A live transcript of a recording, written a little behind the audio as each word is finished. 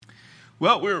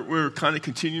Well, we're kind of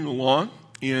continuing along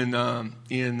in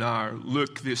our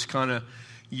look this kind of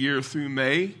year through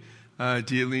May,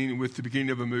 dealing with the beginning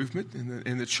of a movement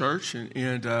in the church.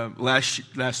 And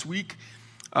last week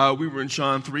we were in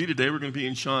John 3. Today we're going to be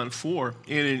in John 4.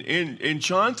 And in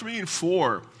John 3 and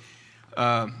 4,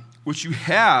 what you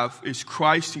have is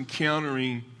Christ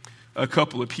encountering a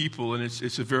couple of people, and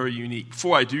it's a very unique.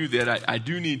 Before I do that, I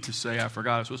do need to say, I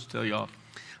forgot I was supposed to tell y'all,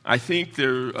 I think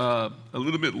they're a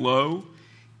little bit low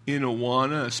in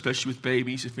Awana, especially with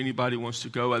babies, if anybody wants to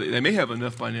go. They may have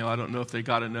enough by now. I don't know if they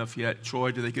got enough yet.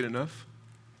 Troy, do they get enough?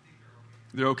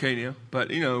 They're okay now.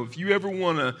 But, if you ever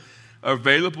want to,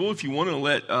 available, if you want to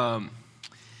let,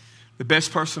 the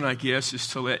best person, I guess, is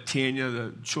to let Tanya,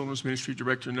 the children's ministry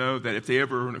director, know that if they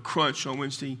ever are in a crunch on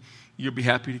Wednesday, you'll be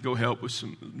happy to go help with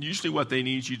some. Usually what they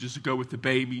need is you just to go with the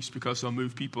babies because they'll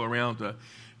move people around to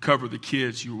cover the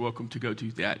kids. You're welcome to go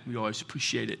do that. We always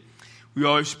appreciate it. We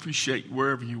always appreciate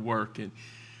wherever you work. And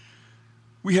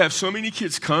we have so many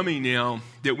kids coming now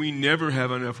that we never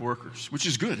have enough workers, which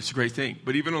is good. It's a great thing.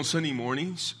 But even on Sunday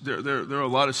mornings, there are a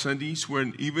lot of Sundays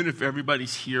when even if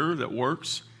everybody's here that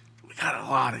works, we got a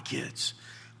lot of kids.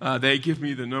 They give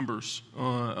me the numbers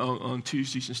on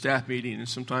Tuesdays in staff meeting, and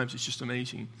sometimes it's just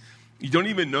amazing. You don't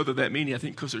even know that many. I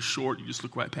think because they're short, you just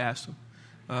look right past them.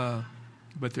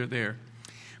 But they're there.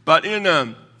 But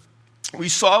we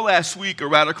saw last week a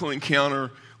radical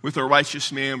encounter with a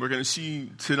righteous man. We're going to see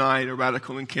tonight a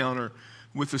radical encounter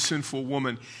with a sinful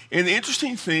woman. And the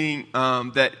interesting thing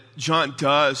that John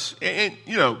does, and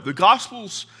the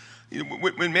Gospels,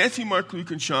 when Matthew, Mark, Luke,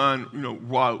 and John,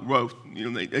 wrote,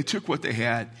 they took what they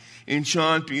had. And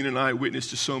John, being an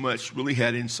eyewitness to so much, really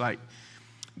had insight.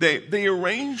 They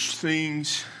arranged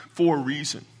things for a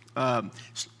reason.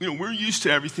 We're used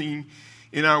to everything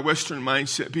in our Western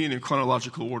mindset being in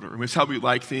chronological order. I mean, it's how we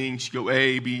like things. You go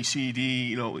A, B, C,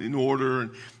 D, in order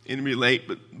and relate.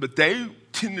 But they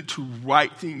tended to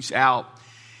write things out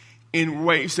in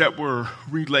ways that were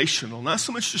relational. Not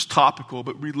so much just topical,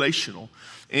 but relational.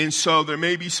 And so there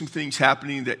may be some things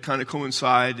happening that kind of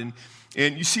coincide.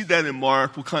 And you see that in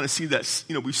Mark. We'll kind of see that.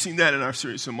 We've seen that in our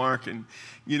series in Mark. And,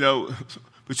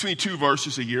 between two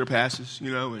verses a year passes,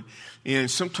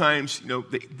 and sometimes,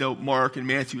 they'll Mark and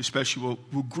Matthew especially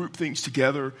will group things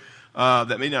together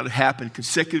that may not have happened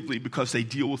consecutively because they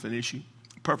deal with an issue.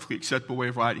 Perfectly acceptable way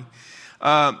of writing.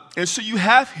 And so you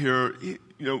have here,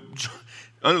 under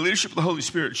the leadership of the Holy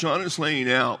Spirit, John is laying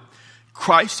out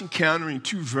Christ encountering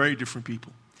two very different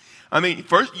people. I mean,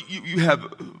 first you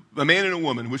have a man and a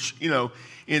woman, which,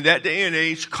 in that day and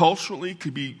age, culturally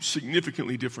could be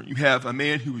significantly different. You have a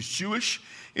man who was Jewish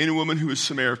and a woman who is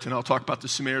Samaritan. I'll talk about the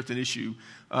Samaritan issue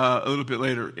a little bit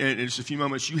later in just a few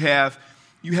moments. You have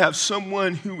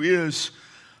someone who is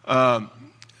a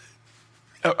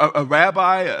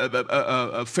rabbi, a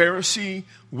Pharisee,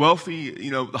 wealthy,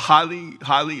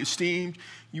 highly esteemed.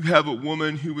 You have a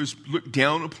woman who is looked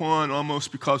down upon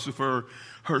almost because of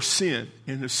her sin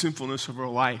and the sinfulness of her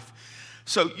life.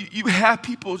 So you have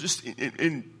people just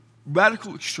in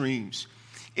radical extremes.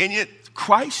 And yet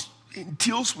Christ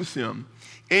deals with them.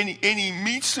 And he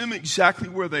meets them exactly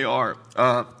where they are.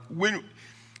 I'm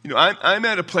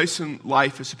at a place in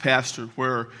life as a pastor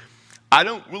where I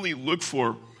don't really look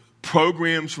for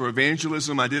programs for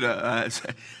evangelism. I did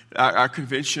our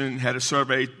convention had a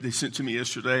survey they sent to me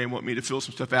yesterday and want me to fill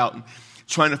some stuff out and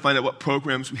trying to find out what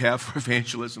programs we have for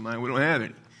evangelism. We don't have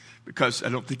any because I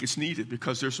don't think it's needed,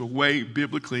 because there's a way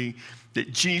biblically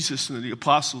that Jesus and the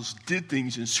apostles did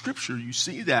things in Scripture. You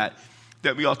see that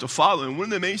we ought to follow. And one of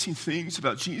the amazing things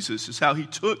about Jesus is how he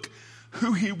took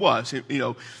who he was.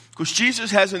 Because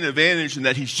Jesus has an advantage in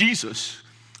that he's Jesus.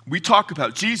 We talk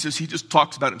about Jesus, he just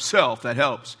talks about himself. That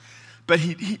helps. But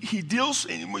he deals,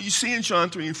 and what you see in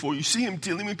John 3 and 4, you see him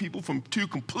dealing with people from two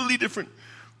completely different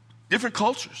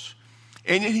cultures.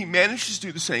 And yet he manages to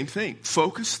do the same thing,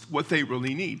 focus what they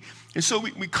really need. And so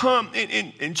we come,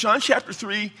 in John chapter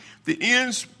 3, that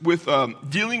ends with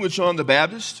dealing with John the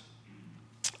Baptist,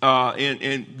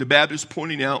 and the Baptist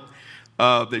pointing out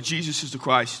that Jesus is the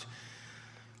Christ.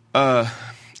 And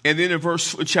then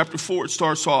in chapter 4, it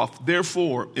starts off,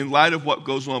 therefore, in light of what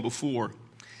goes on before,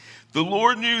 the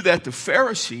Lord knew that the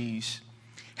Pharisees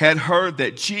had heard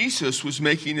that Jesus was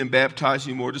making and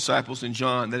baptizing more disciples than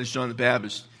John, that is John the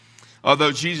Baptist.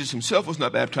 Although Jesus himself was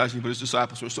not baptizing, but his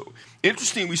disciples were. So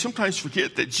interesting, we sometimes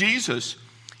forget that Jesus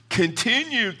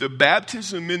continued the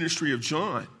baptism ministry of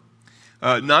John,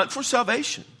 not for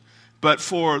salvation, but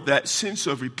for that sense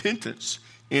of repentance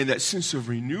and that sense of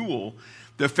renewal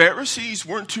The Pharisees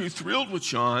weren't too thrilled with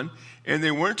John, and they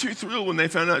weren't too thrilled when they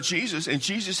found out Jesus, and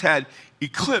Jesus had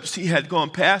eclipsed. He had gone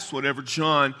past whatever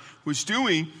John was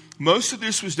doing. Most of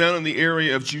this was down in the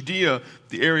area of Judea,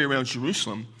 the area around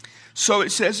Jerusalem. So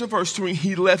it says in verse 3,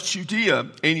 he left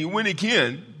Judea, and he went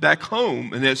again back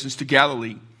home, in essence, to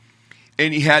Galilee,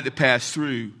 and he had to pass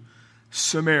through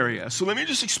Samaria. So let me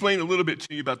just explain a little bit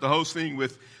to you about the whole thing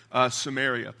with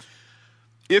Samaria.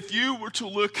 If you were to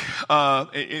look,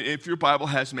 if your Bible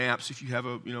has maps, if you have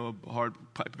a hard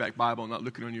paperback Bible, not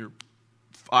looking on your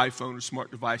iPhone or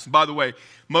smart device. And by the way,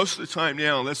 most of the time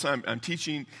now, unless I'm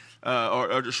teaching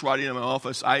or just writing in my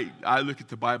office, I look at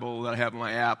the Bible that I have in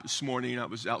my app. This morning I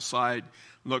was outside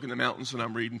looking at the mountains and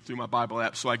I'm reading through my Bible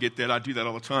app, so I get that. I do that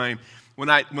all the time. When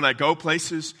I go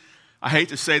places, I hate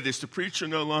to say this, the preacher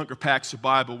no longer packs a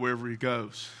Bible wherever he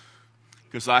goes,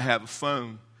 because I have a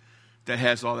phone that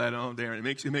has all that on there, and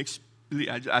it makes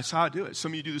that's how I do it.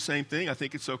 Some of you do the same thing. I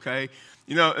think it's okay.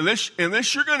 Unless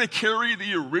you're going to carry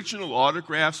the original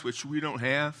autographs, which we don't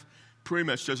have, pretty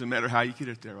much doesn't matter how you get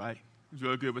it there, right?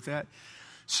 You're real good with that.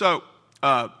 So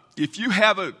if you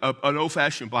have an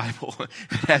old-fashioned Bible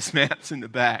that has maps in the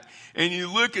back, and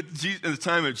you look at the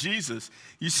time of Jesus,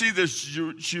 you see there's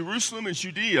Jerusalem and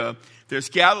Judea, there's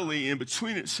Galilee, in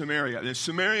between it, Samaria. And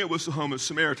Samaria was the home of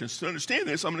Samaritans. To understand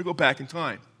this, I'm going to go back in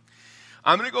time.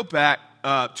 I'm going to go back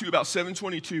to about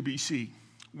 722 BC,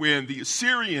 when the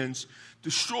Assyrians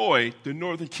destroyed the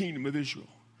northern kingdom of Israel.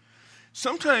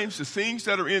 Sometimes the things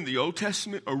that are in the Old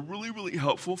Testament are really, really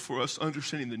helpful for us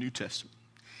understanding the New Testament.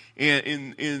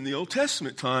 And in the Old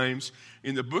Testament times,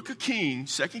 in the book of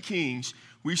Kings, 2 Kings,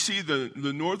 we see the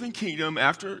northern kingdom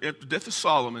after the death of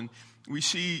Solomon. We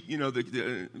see,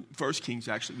 the First Kings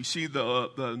actually. We see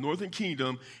the northern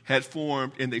kingdom had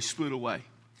formed and they split away.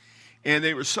 And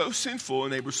they were so sinful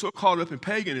and they were so caught up in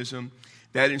paganism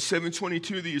that in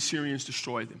 722 the Assyrians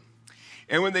destroyed them.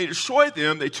 And when they destroyed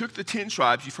them, they took the 10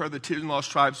 tribes. You've heard the 10 lost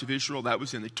tribes of Israel. That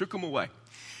was in. They took them away.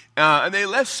 And they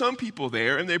left some people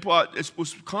there, and they brought, it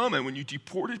was common when you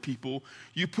deported people,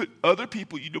 you put other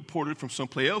people you deported from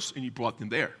someplace else and you brought them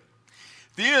there.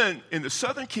 Then, in the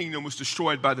southern kingdom was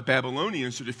destroyed by the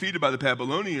Babylonians, or defeated by the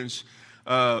Babylonians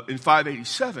in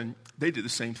 587, they did the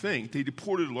same thing. They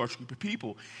deported a large group of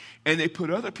people, and they put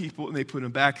other people and they put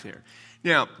them back there.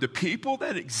 Now, the people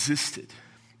that existed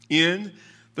in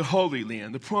the Holy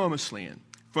Land, the Promised Land,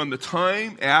 from the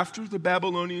time after the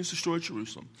Babylonians destroyed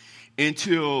Jerusalem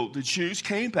until the Jews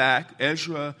came back,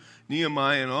 Ezra,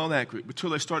 Nehemiah, and all that group,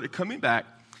 until they started coming back,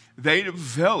 they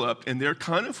developed, and they're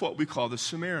kind of what we call the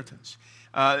Samaritans.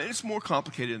 It's more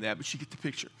complicated than that, but you get the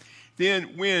picture.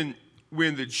 Then when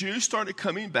the Jews started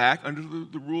coming back under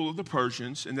the rule of the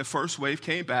Persians, and the first wave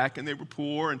came back, and they were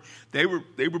poor, and they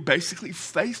were basically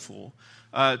faithful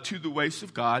to the ways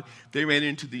of God, they ran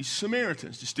into these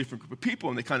Samaritans, this different group of people,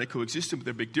 and they kind of coexisted with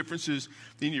their big differences.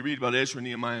 Then you read about Ezra,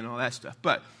 Nehemiah, and all that stuff.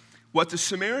 But what the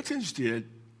Samaritans did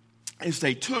is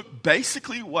they took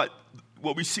basically what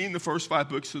we see in the first 5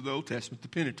 books of the Old Testament, the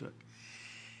Pentateuch,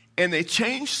 and they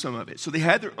changed some of it. So they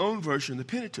had their own version of the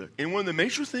Pentateuch. And one of the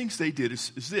major things they did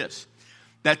is this,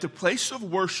 that the place of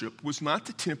worship was not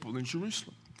the temple in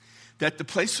Jerusalem, that the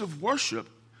place of worship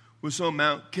was on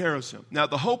Mount Gerizim. Now,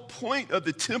 the whole point of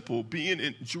the temple being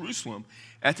in Jerusalem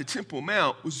at the Temple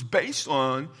Mount was based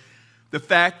on the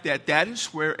fact that that is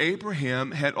where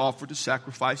Abraham had offered to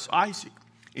sacrifice Isaac.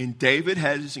 And David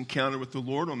had his encounter with the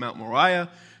Lord on Mount Moriah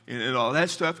and all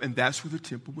that stuff, and that's where the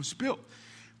temple was built.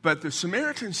 But the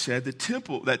Samaritans said the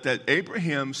temple, that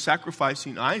Abraham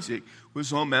sacrificing Isaac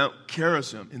was on Mount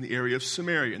Gerizim in the area of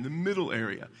Samaria, in the middle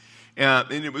area.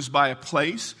 And it was by a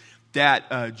place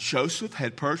that Joseph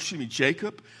had purchased.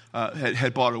 Jacob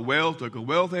had bought a well, dug a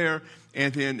well there,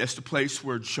 and then that's the place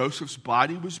where Joseph's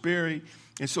body was buried.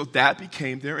 And so that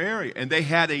became their area. And they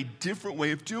had a different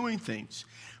way of doing things.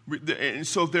 And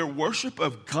so their worship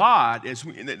of God,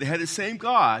 they had the same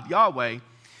God, Yahweh,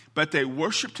 but they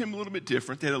worshiped him a little bit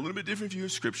different. They had a little bit different view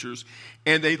of scriptures,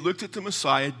 and they looked at the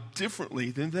Messiah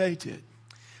differently than they did.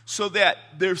 So that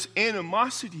there's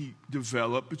animosity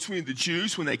developed between the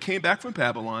Jews when they came back from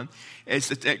Babylon, as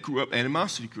that grew up,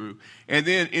 animosity grew. And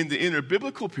then in the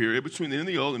interbiblical period, between the end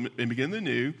of the Old and beginning of the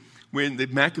New, when the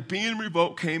Maccabean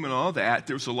revolt came and all that,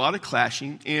 there was a lot of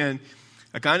clashing, and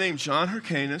a guy named John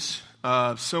Hyrcanus,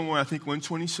 somewhere I think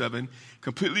 127,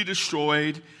 completely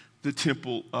destroyed the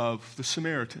temple of the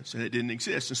Samaritans, and it didn't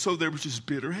exist. And so there was just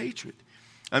bitter hatred.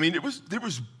 I mean, there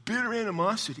was bitter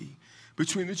animosity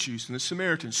between the Jews and the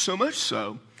Samaritans, so much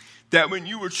so that when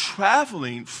you were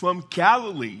traveling from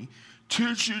Galilee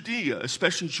to Judea,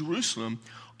 especially Jerusalem,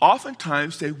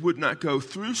 oftentimes they would not go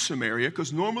through Samaria,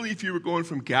 because normally if you were going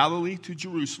from Galilee to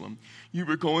Jerusalem, you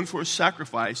were going for a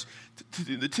sacrifice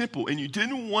to the temple, and you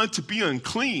didn't want to be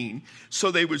unclean,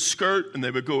 so they would skirt and they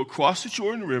would go across the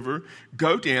Jordan River,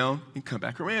 go down, and come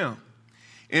back around.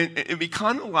 And it'd be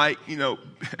kind of like,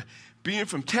 being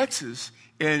from Texas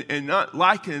and not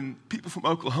liking people from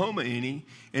Oklahoma any.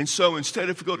 And so instead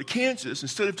of go to Kansas,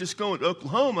 instead of just going to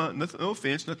Oklahoma, no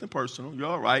offense, nothing personal, you're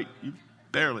all right, you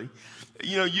barely,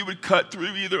 you would cut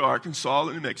through either Arkansas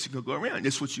or New Mexico, go around.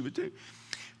 That's what you would do.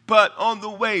 But on the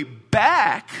way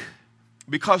back,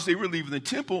 because they were leaving the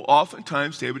temple,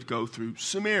 oftentimes they would go through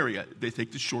Samaria. They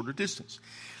take the shorter distance.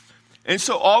 And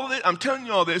so all of it, I'm telling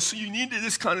you all this, so you needed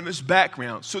this kind of this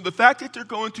background. So the fact that they're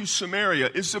going through Samaria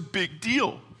is a big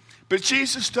deal. But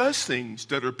Jesus does things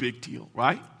that are a big deal,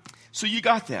 right? So you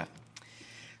got that.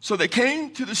 So they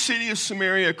came to the city of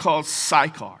Samaria called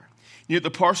Sychar, near the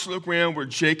parcel of ground where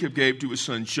Jacob gave to his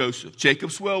son Joseph.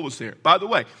 Jacob's well was there. By the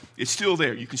way, it's still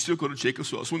there. You can still go to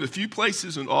Jacob's well. It's one of the few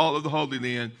places in all of the Holy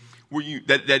Land where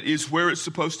that is where it's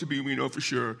supposed to be, we know for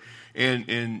sure.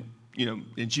 And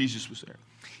Jesus was there.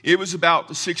 It was about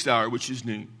the 6th hour, which is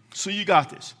noon. So you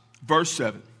got this. Verse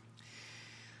 7.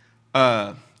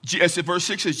 Verse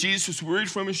 6 says, Jesus was wearied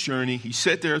from his journey. He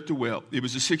sat there at the well. It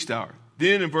was the 6th hour.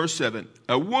 Then in verse 7,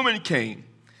 a woman came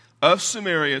of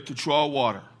Samaria to draw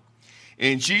water.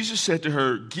 And Jesus said to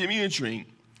her, give me a drink.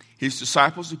 His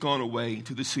disciples had gone away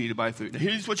to the sea to buy food. Now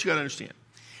here's what you got to understand.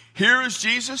 Here is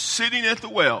Jesus sitting at the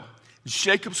well. It's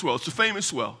Jacob's well. It's a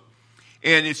famous well.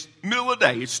 And it's middle of the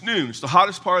day. It's noon. It's the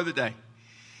hottest part of the day.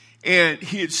 And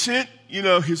he had sent,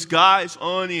 his guys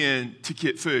on in to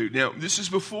get food. Now, this is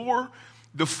before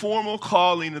the formal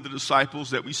calling of the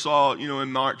disciples that we saw,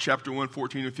 in Mark chapter 1,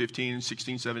 14 and 15 and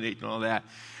 16, 17, 18 and all that.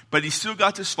 But he's still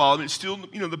got this following. It's still,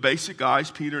 the basic guys,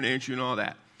 Peter and Andrew and all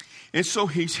that. And so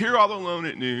he's here all alone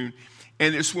at noon,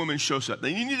 and this woman shows up. Now,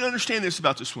 you need to understand this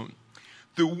about this woman.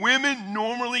 The women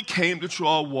normally came to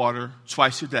draw water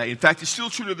twice a day. In fact, it's still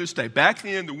true to this day. Back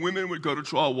then, the women would go to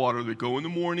draw water. They'd go in the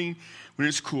morning when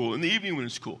it's cool, in the evening when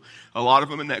it's cool. A lot of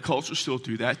them in that culture still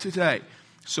do that today.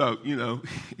 So,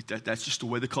 that's just the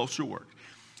way the culture worked.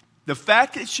 The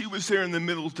fact that she was there in the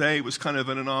middle of the day was kind of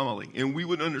an anomaly. And we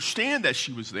would understand that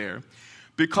she was there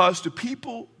because the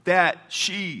people that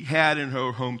she had in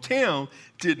her hometown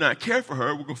did not care for her.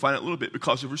 We're going to find out a little bit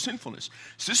because of her sinfulness.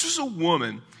 So this was a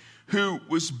woman who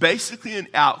was basically an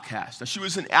outcast. Now, she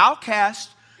was an outcast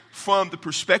from the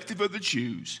perspective of the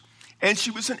Jews, and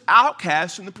she was an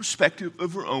outcast from the perspective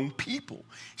of her own people.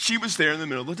 She was there in the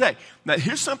middle of the day. Now,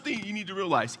 here's something you need to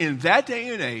realize. In that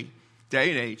day and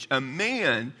age, a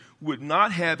man would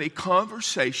not have a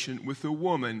conversation with a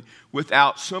woman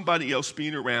without somebody else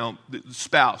being around, the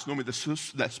spouse. Normally,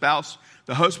 that spouse,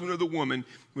 the husband or the woman,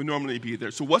 would normally be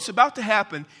there. So what's about to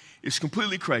happen is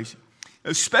completely crazy.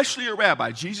 Especially a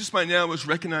rabbi. Jesus by now was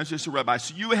recognized as a rabbi.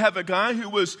 So you have a guy who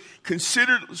was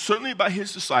considered, certainly by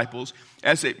his disciples,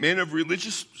 as a man of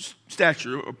religious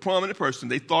stature, a prominent person.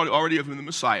 They thought already of him the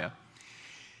Messiah.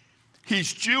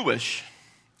 He's Jewish.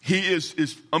 He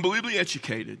is unbelievably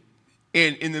educated.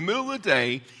 And in the middle of the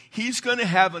day, he's going to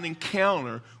have an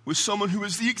encounter with someone who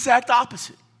is the exact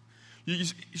opposite.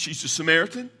 She's a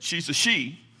Samaritan. She's a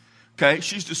she. Okay?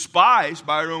 She's despised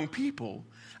by her own people.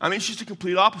 She's the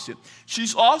complete opposite.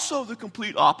 She's also the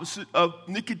complete opposite of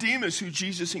Nicodemus, who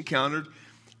Jesus encountered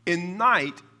in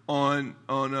night on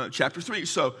chapter 3.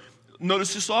 So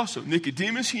notice this also.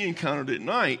 Nicodemus he encountered at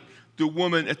night. The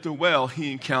woman at the well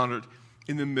he encountered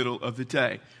in the middle of the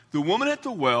day. The woman at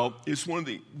the well is one of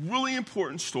the really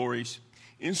important stories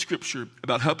in Scripture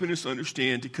about helping us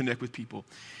understand to connect with people.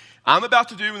 I'm about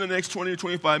to do in the next 20 to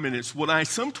 25 minutes what I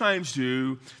sometimes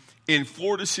do in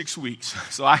 4 to 6 weeks.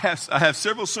 So I have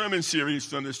several sermon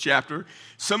series on this chapter.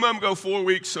 Some of them go 4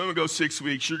 weeks, some of them go 6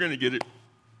 weeks. You're going to get it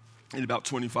in about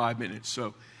 25 minutes.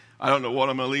 So I don't know what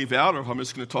I'm going to leave out or if I'm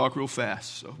just going to talk real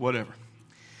fast. So whatever.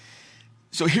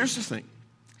 So here's the thing.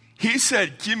 He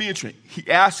said, give me a drink. He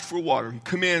asked for water. He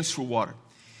commands for water.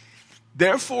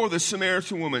 Therefore the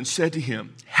Samaritan woman said to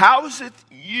him, how is it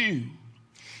you,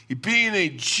 being a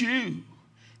Jew,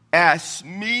 ask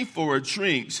me for a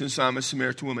drink since I'm a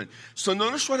Samaritan woman? So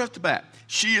notice right off the bat,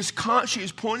 she is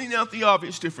pointing out the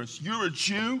obvious difference. You're a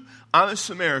Jew, I'm a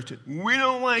Samaritan. We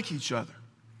don't like each other.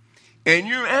 And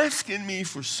you're asking me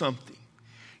for something.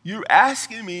 You're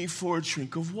asking me for a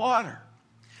drink of water.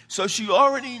 So she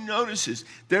already notices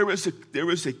there was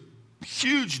a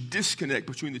huge disconnect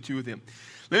between the two of them.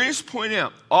 Let me just point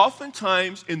out,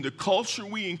 oftentimes in the culture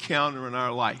we encounter in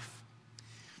our life,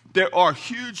 there are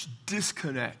huge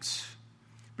disconnects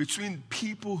between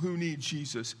people who need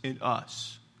Jesus and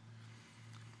us.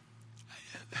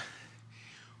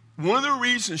 One of the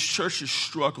reasons churches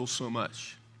struggle so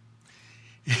much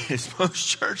is most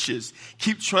churches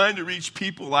keep trying to reach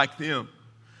people like them.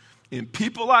 And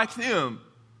people like them,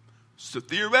 so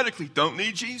theoretically, don't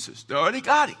need Jesus. They already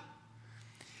got him.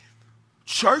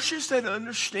 Churches that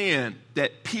understand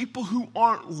that people who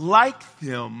aren't like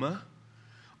them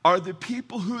are the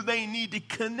people who they need to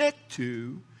connect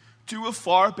to do a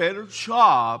far better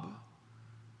job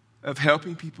of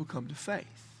helping people come to faith.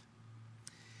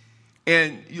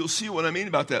 And you'll see what I mean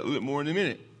about that a little bit more in a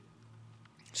minute.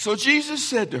 So Jesus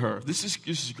said to her, this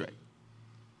is great.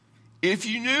 If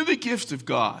you knew the gift of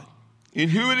God and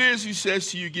who it is who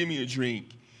says to you, give me a drink,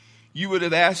 you would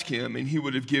have asked him and he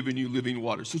would have given you living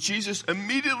water. So Jesus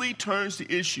immediately turns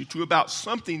the issue to about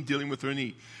something dealing with her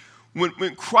need.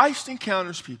 When Christ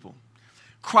encounters people,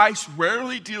 Christ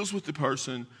rarely deals with the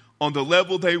person on the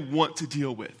level they want to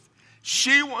deal with.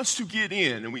 She wants to get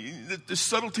in, and the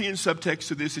subtlety and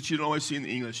subtext of this that you don't always see in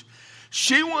the English.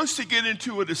 She wants to get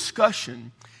into a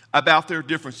discussion about their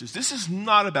differences. This is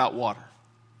not about water.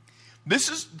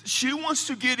 She wants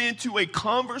to get into a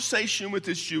conversation with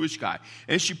this Jewish guy.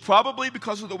 And she probably,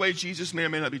 because of the way Jesus may or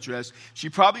may not be dressed, she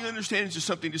probably understands there's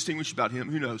something distinguished about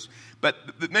him. Who knows? But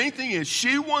the main thing is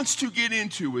she wants to get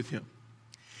into with him.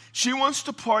 She wants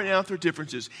to point out their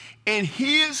differences. And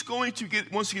he is wants to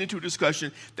get into a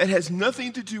discussion that has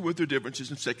nothing to do with their differences.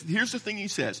 In fact, here's the thing he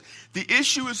says. The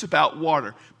issue is about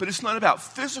water, but it's not about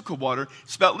physical water.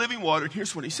 It's about living water. And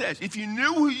here's what he says. If you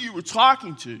knew who you were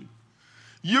talking to,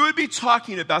 you would be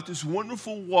talking about this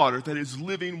wonderful water that is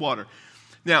living water.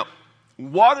 Now,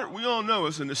 water, we all know,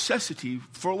 is a necessity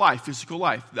for life, physical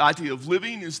life. The idea of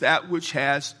living is that which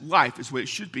has life, is what it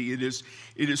should be. It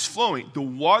is flowing. The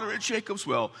water at Jacob's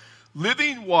well,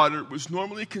 living water was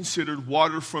normally considered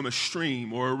water from a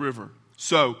stream or a river.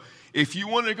 So, if you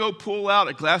want to go pull out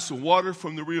a glass of water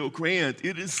from the Rio Grande,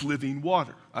 it is living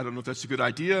water. I don't know if that's a good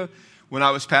idea. When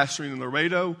I was pastoring in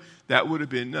Laredo, that would have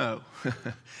been no.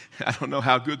 I don't know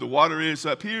how good the water is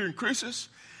up here in Cruces,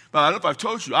 but I don't know if I've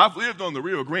told you, I've lived on the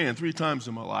Rio Grande 3 times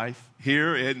in my life,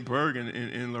 here, Edinburgh, and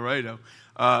in Laredo.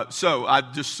 So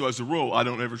as a rule, I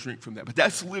don't ever drink from that. But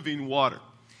that's living water.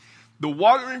 The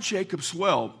water in Jacob's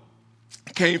well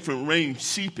came from rain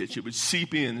seepage. It would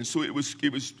seep in, and so it was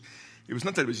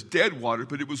not that it was dead water,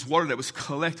 but it was water that was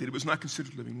collected. It was not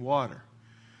considered living water.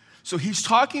 So he's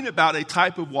talking about a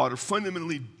type of water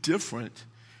fundamentally different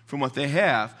from what they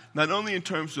have, not only in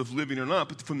terms of living or not,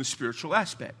 but from the spiritual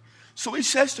aspect. So he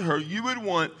says to her, you would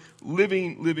want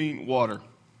living water.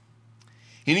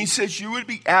 And he says, you would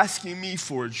be asking me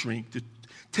for a drink. The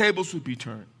tables would be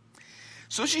turned.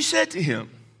 So she said to him,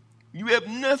 you have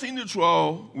nothing to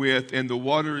draw with, and the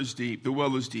water is deep, the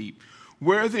well is deep.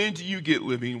 Where then do you get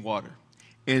living water?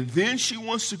 And then she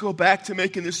wants to go back to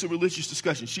making this a religious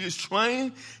discussion. She is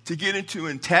trying to get into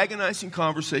antagonizing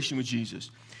conversation with Jesus.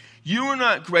 You are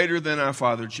not greater than our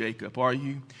father Jacob, are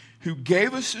you? Who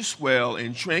gave us this well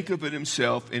and drank of it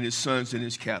himself and his sons and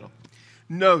his cattle.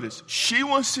 Notice, she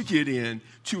wants to get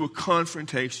into a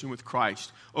confrontation with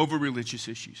Christ over religious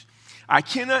issues. I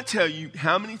cannot tell you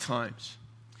how many times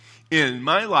in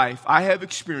my life I have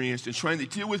experienced in trying to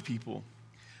deal with people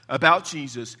about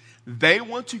Jesus. They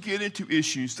want to get into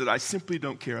issues that I simply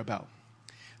don't care about.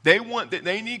 They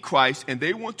need Christ, and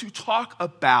they want to talk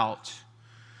about,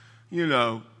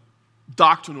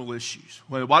 doctrinal issues.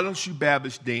 Well, why don't you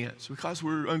Baptists dance? Because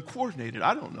we're uncoordinated.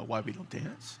 I don't know why we don't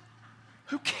dance.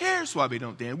 Who cares why we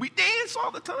don't dance? We dance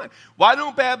all the time. Why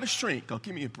don't Baptists drink? Oh,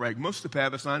 give me a break. Most of the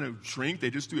Baptists I know drink. They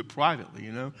just do it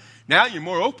privately, Now you're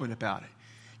more open about it.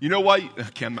 You know why?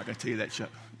 Okay, I'm not going to tell you that, Chuck.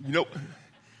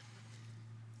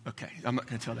 Okay, I'm not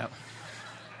going to tell that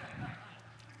one.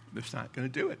 That's not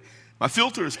going to do it. My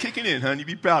filter is kicking in, honey.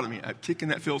 Be proud of me. I'm kicking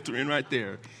that filter in right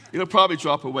there. It'll probably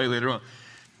drop away later on.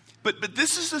 But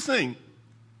this is the thing.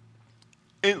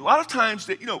 And a lot of times,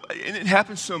 and it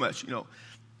happens so much,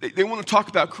 they want to talk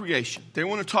about creation. They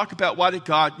want to talk about why did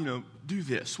God, do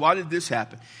this? Why did this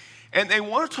happen? And they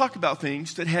want to talk about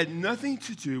things that had nothing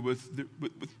to do with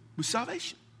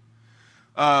salvation.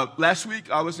 Last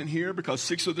week, I wasn't here because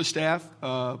 6 of the staff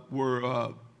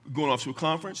were going off to a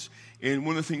conference. And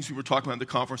one of the things we were talking about at the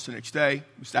conference the next day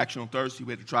was actually on Thursday.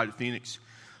 We had to drive to Phoenix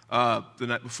the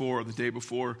night before or the day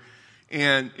before.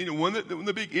 And one of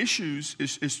the big issues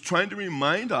is trying to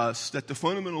remind us that the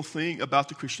fundamental thing about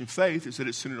the Christian faith is that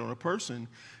it's centered on a person,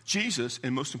 Jesus,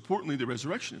 and most importantly, the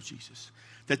resurrection of Jesus.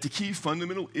 That the key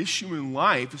fundamental issue in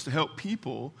life is to help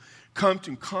people come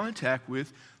in contact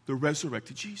with the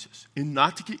resurrected Jesus, and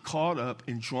not to get caught up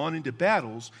and drawn into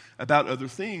battles about other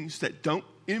things that don't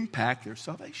impact their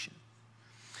salvation.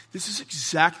 This is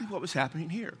exactly what was happening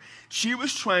here. She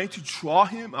was trying to draw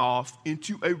him off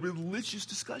into a religious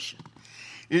discussion.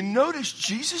 And notice,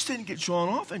 Jesus didn't get drawn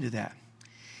off into that.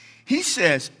 He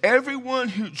says, everyone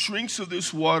who drinks of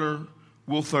this water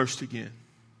will thirst again.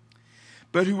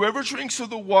 But whoever drinks of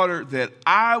the water that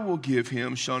I will give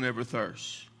him shall never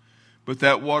thirst. But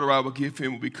that water I will give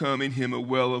him will become in him a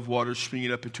well of water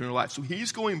springing up eternal life. So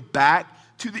he's going back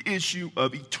to the issue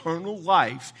of eternal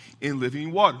life in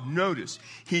living water. Notice,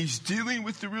 he's dealing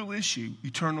with the real issue,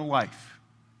 eternal life.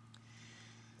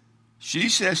 She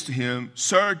says to him,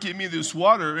 sir, give me this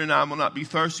water and I will not be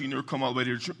thirsty nor come all the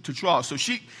way to draw. So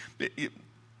the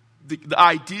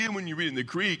idea when you read in the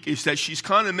Greek is that she's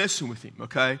kind of messing with him,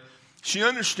 okay? She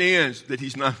understands that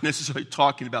he's not necessarily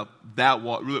talking about that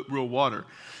water, real water.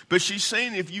 But she's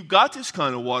saying, if you've got this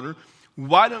kind of water,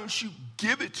 why don't you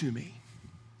give it to me?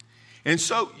 And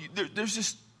so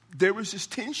there was this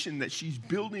tension that she's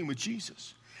building with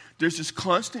Jesus. There's this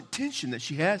constant tension that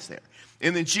she has there.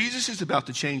 And then Jesus is about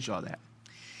to change all that.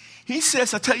 He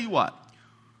says, I'll tell you what.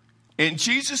 And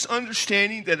Jesus,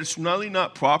 understanding that it's really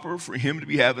not proper for him to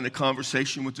be having a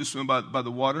conversation with this woman by the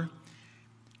water,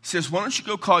 says, why don't you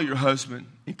go call your husband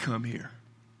and come here?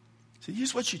 So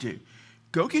here's what you do.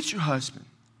 Go get your husband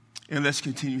and let's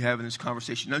continue having this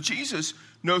conversation. Now, Jesus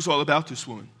knows all about this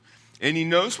woman. And he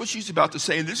knows what she's about to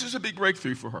say. And this is a big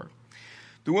breakthrough for her.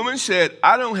 The woman said,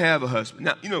 I don't have a husband.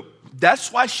 Now,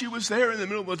 that's why she was there in the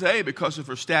middle of the day, because of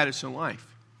her status in life.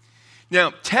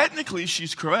 Now, technically,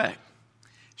 she's correct.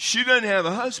 She doesn't have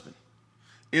a husband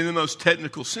in the most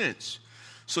technical sense.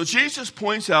 So Jesus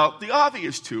points out the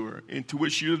obvious to her, and to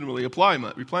which she didn't really reply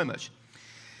much.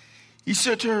 He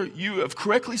said to her, you have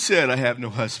correctly said, I have no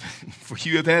husband, for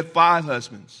you have had 5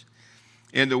 husbands.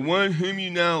 And the one whom you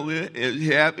now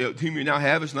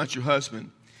have is not your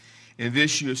husband. And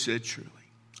this you have said truly.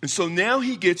 And so now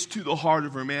he gets to the heart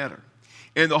of her matter.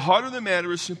 And the heart of the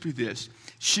matter is simply this.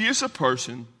 She is a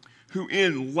person who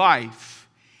in life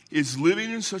is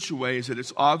living in such a way that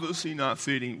it's obviously not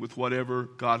fitting with whatever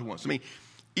God wants. I mean,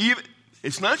 even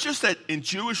it's not just that in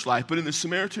Jewish life, but in the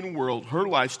Samaritan world, her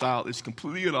lifestyle is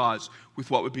completely at odds with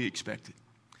what would be expected.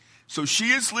 So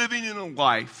she is living in a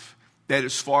life that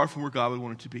is far from where God would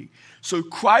want it to be. So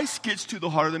Christ gets to the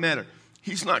heart of the matter.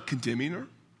 He's not condemning her.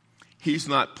 He's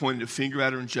not pointing a finger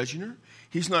at her and judging her.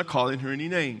 He's not calling her any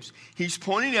names. He's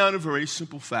pointing out a very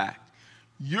simple fact.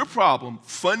 Your problem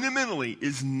fundamentally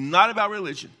is not about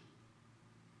religion.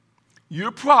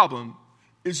 Your problem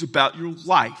is about your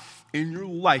life, and your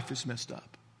life is messed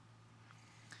up.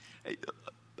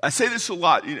 I say this a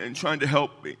lot in trying to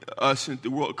help us in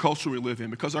the world culture we live in,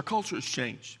 because our culture has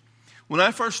changed. When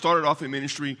I first started off in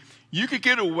ministry, you could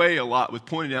get away a lot with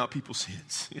pointing out people's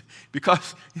sins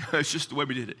because it's just the way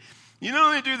we did it. You don't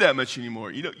really do that much anymore.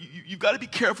 You've got to be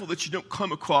careful that you don't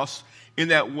come across in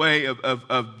that way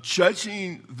of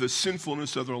judging the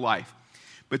sinfulness of their life.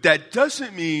 But that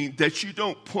doesn't mean that you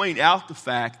don't point out the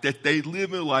fact that they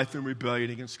live a life in rebellion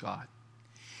against God.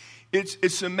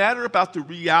 It's a matter about the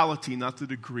reality, not the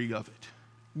degree of it.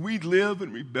 We live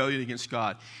in rebellion against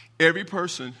God. Every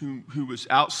person who is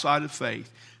outside of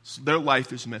faith, their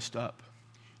life is messed up.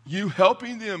 You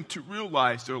helping them to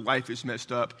realize their life is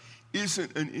messed up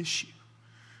isn't an issue.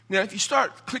 Now, if you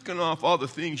start clicking off all the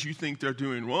things you think they're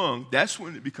doing wrong, that's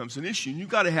when it becomes an issue. And you've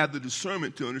got to have the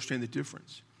discernment to understand the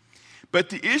difference. But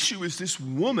the issue is this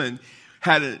woman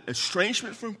had an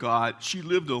estrangement from God. She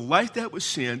lived a life that was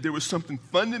sin. There was something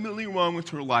fundamentally wrong with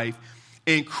her life.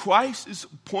 And Christ is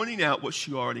pointing out what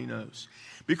she already knows.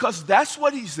 Because that's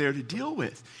what he's there to deal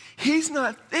with. He's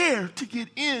not there to get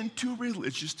into a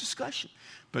religious discussion.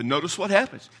 But notice what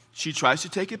happens. She tries to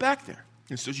take it back there.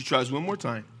 And so she tries one more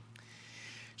time.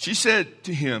 She said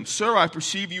to him, sir, I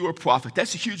perceive you are a prophet.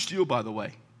 That's a huge deal, by the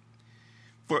way.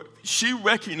 For she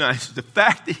recognized the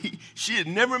fact that she had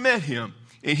never met him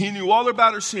and he knew all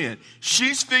about her sin.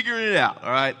 She's figuring it out,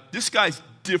 all right? This guy's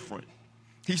different.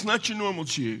 He's not your normal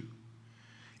Jew.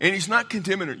 And he's not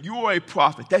condemning her. You are a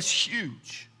prophet. That's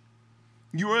huge.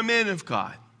 You are a man of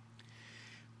God.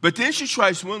 But then she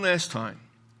tries one last time.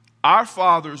 Our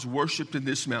fathers worshipped in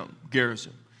this mountain,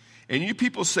 Gerizim. And you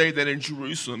people say that in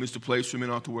Jerusalem is the place where men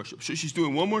ought to worship. So she's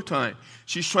doing one more time.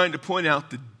 She's trying to point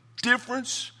out the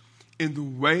difference in the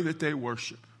way that they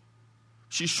worship.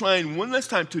 She's trying one last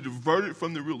time to divert it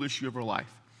from the real issue of her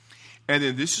life. And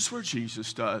then this is where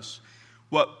Jesus does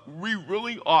what we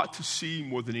really ought to see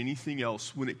more than anything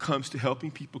else when it comes to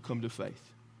helping people come to faith.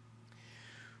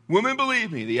 Women,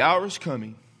 believe me, the hour is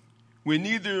coming when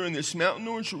neither in this mountain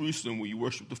nor in Jerusalem will you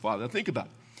worship the Father. Now think about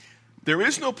it. There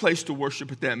is no place to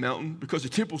worship at that mountain because the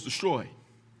temple's destroyed.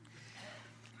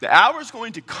 The hour is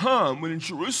going to come when in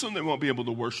Jerusalem they won't be able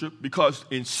to worship because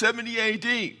in 70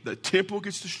 AD, the temple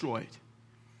gets destroyed.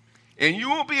 And you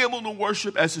won't be able to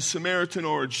worship as a Samaritan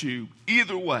or a Jew,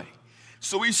 either way.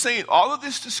 So he's saying all of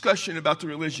this discussion about the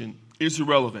religion is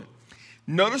irrelevant.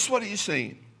 Notice what he's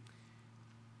saying.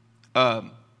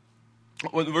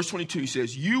 Verse 22, he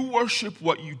says, you worship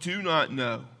what you do not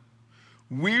know.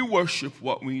 We worship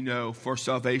what we know, for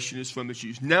salvation is from the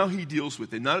Jews. Now he deals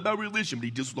with it. Not about religion, but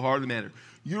he deals with the heart of the matter.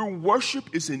 Your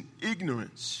worship is in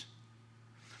ignorance.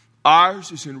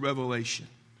 Ours is in revelation.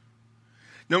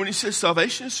 Now when he says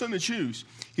salvation is from the Jews,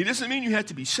 he doesn't mean you have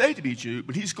to be saved to be a Jew,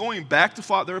 but he's going back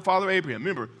to their father Abraham.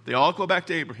 Remember, they all go back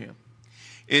to Abraham.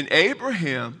 In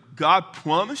Abraham, God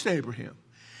promised Abraham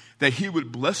that he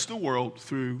would bless the world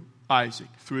through Isaac,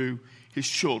 through his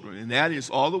children. And that is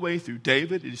all the way through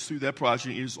David. It is through that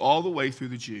progeny. It is all the way through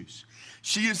the Jews.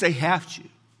 She is a half-Jew.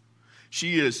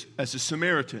 She is, as a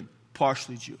Samaritan,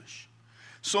 partially Jewish.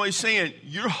 So he's saying,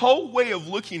 your whole way of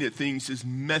looking at things is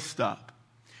messed up.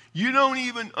 You don't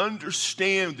even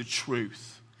understand the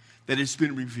truth that has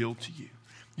been revealed to you.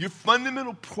 Your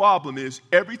fundamental problem is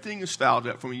everything is fouled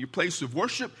up, from your place of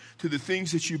worship to the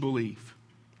things that you believe.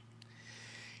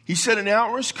 He said, an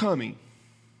hour is coming,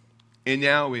 and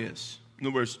now is. In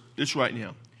other words, it's right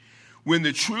now. When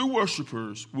the true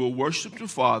worshipers will worship the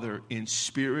Father in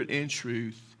spirit and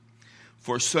truth,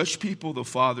 for such people the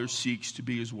Father seeks to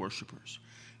be his worshipers.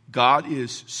 God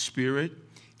is spirit,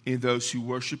 and those who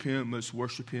worship him must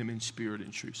worship him in spirit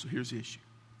and truth. So here's the issue.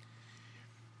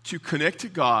 To connect to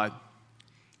God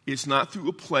is not through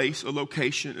a place, a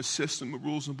location, a system of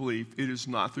rules and belief. It is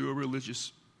not through a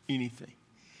religious anything.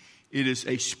 It is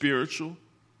a spiritual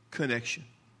connection.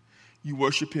 You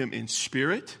worship him in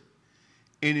spirit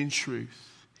and in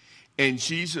truth. And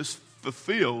Jesus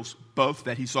fulfills both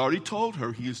that. He's already told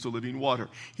her he is the living water.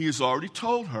 He has already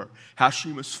told her how she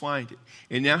must find it.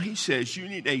 And now he says you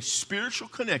need a spiritual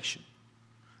connection,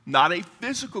 not a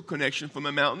physical connection from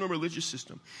a mountain or religious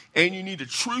system. And you need a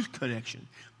truth connection,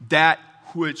 that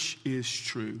which is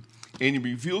true. And he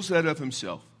reveals that of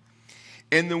himself.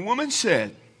 And the woman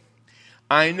said,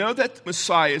 I know that the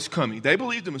Messiah is coming. They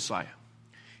believe the Messiah.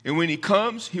 And when he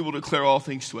comes, he will declare all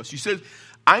things to us. He said,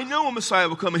 I know a Messiah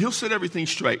will come and he'll set everything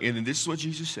straight. And then this is what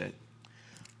Jesus said.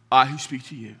 I who speak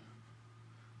to you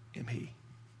am he.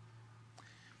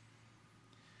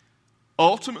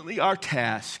 Ultimately, our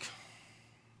task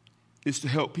is to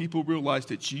help people realize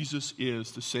that Jesus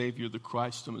is the Savior, the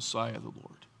Christ, the Messiah, the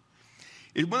Lord.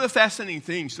 It's one of the fascinating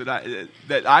things that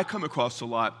I come across a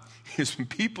lot is when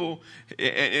people,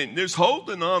 and there's whole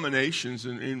denominations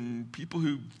and people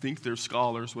who think they're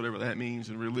scholars, whatever that means,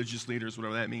 and religious leaders,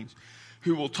 whatever that means,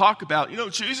 who will talk about,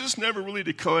 Jesus never really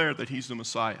declared that he's the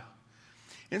Messiah.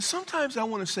 And sometimes I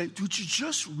want to say, would you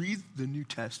just read the New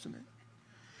Testament?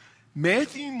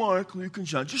 Matthew, Mark, Luke, and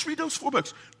John. Just read those 4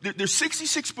 books. There's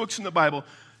 66 books in the Bible.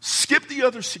 Skip the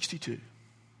other 62.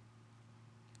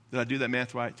 Did I do that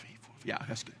math right? 3, 4. Yeah,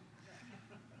 that's good.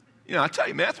 I tell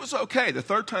you, math was okay. The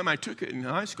 3rd time I took it in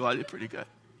high school, I did pretty good.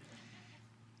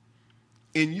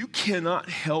 And you cannot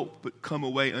help but come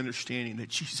away understanding that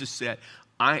Jesus said,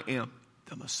 I am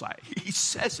the Messiah. He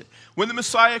says it. When the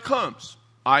Messiah comes,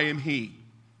 I am he.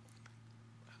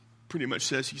 Pretty much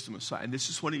says he's the Messiah. And this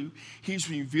is what he's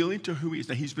revealing to who he is.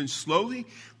 Now, he's been slowly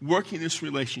working this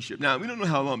relationship. Now, we don't know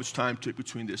how much time took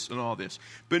between this and all this.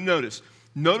 But notice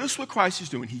what Christ is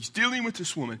doing. He's dealing with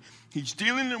this woman. He's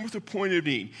dealing with her point of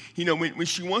need. When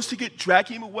she wants to drag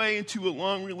him away into a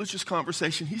long religious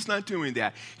conversation, he's not doing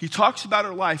that. He talks about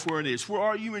her life, where it is. Where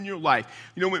are you in your life?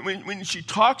 When she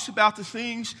talks about the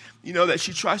things, that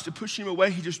she tries to push him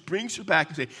away, he just brings her back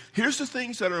and says, here's the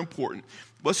things that are important.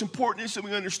 What's important is that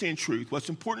we understand truth. What's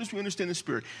important is we understand the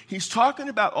Spirit. He's talking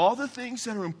about all the things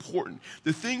that are important,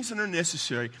 the things that are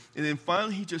necessary. And then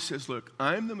finally he just says, look,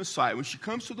 I'm the Messiah. When she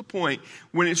comes to the point,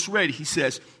 when it's ready, he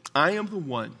says, I am the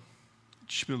one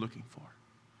she's been looking for.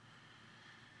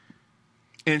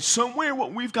 And somewhere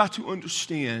what we've got to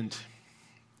understand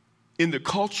in the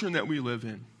culture that we live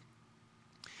in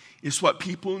is what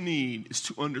people need is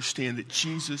to understand that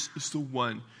Jesus is the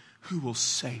one who will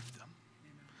save them.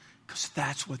 Because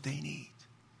that's what they need.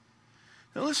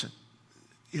 Now listen,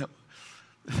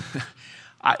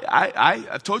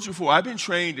 I've told you before, I've been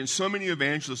trained in so many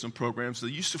evangelism programs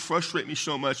that used to frustrate me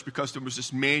so much because there was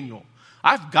this manual.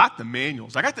 I've got the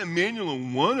manuals. I got the manual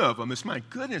in one of them. It's my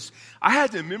goodness. I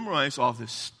had to memorize all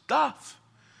this stuff.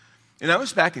 And I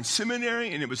was back in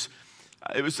seminary, and it was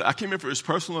I can't remember if it was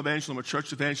personal evangelism or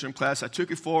church evangelism class. I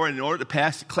took it for, and in order to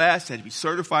pass the class, I had to be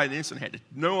certified in this and I had to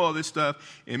know all this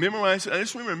stuff and memorize it. I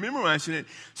just remember memorizing it,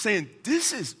 saying,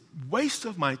 this is waste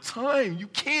of my time. You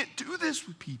can't do this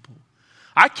with people.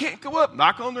 I can't go up,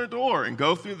 knock on their door, and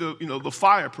go through the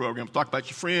fire program. Talk about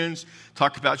your friends,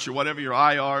 talk about your whatever, your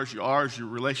IRs, your Rs, your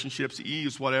relationships, the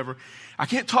E's, whatever. I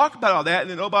can't talk about all that. And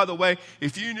then, oh, by the way,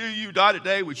 if you knew you died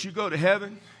today, would you go to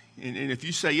heaven? And if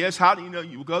you say yes, how do you know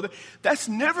you will go there? That's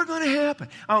never going to happen.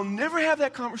 I'll never have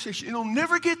that conversation. It'll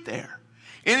never get there.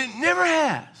 And it never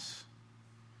has.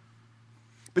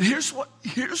 But here's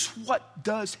what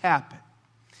does happen.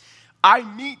 I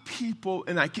meet people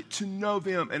and I get to know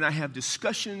them and I have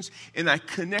discussions and I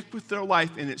connect with their life,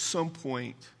 and at some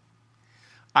point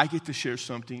I get to share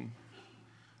something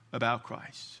about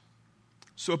Christ.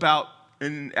 So about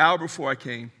an hour before I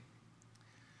came,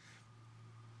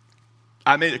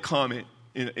 I made a comment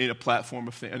in a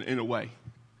platform in a way,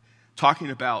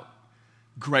 talking about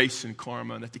grace and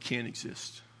karma and that they can't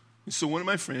exist. And so one of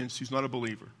my friends, who's not a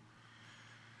believer,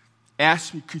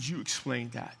 asked me, could you explain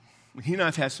that? And he and I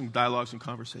have had some dialogues and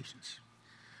conversations.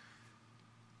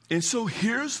 And so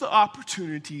here's the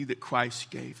opportunity that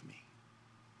Christ gave me.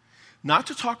 Not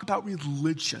to talk about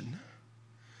religion,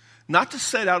 not to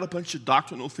set out a bunch of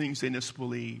doctrinal things they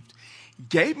misbelieved. He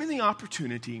gave me the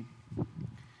opportunity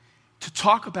to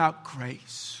talk about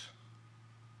grace.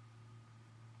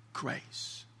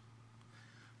 Grace.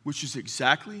 Which is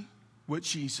exactly what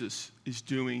Jesus is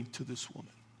doing to this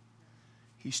woman.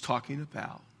 He's talking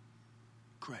about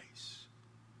grace.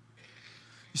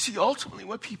 You see, ultimately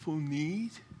what people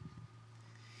need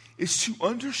is to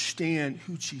understand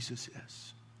who Jesus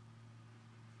is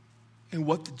and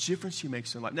what the difference he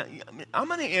makes in life. Now, I'm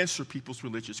going to answer people's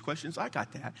religious questions. I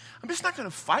got that. I'm just not going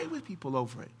to fight with people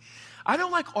over it. I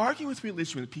don't like arguing with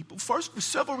religion with people. First, for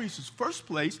several reasons. First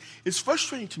place, it's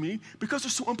frustrating to me because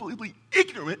they're so unbelievably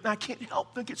ignorant and I can't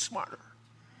help them get smarter.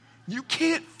 You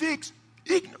can't fix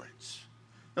ignorance.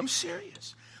 I'm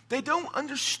serious. They don't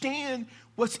understand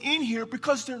what's in here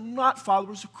because they're not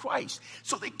followers of Christ.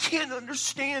 So they can't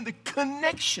understand the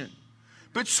connection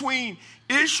between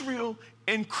Israel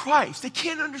and Christ. They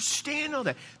can't understand all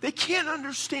that. They can't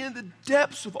understand the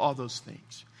depths of all those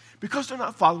things because they're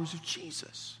not followers of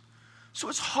Jesus. So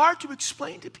it's hard to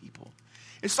explain to people.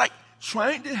 It's like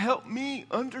trying to help me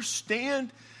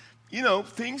understand,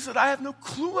 things that I have no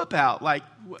clue about. Like,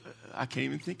 I can't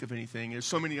even think of anything. There's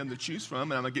so many of them to choose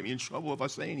from, and I'm going to get me in trouble if I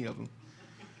say any of them.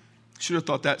 Should have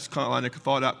thought that's kind of like I could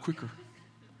thought out quicker.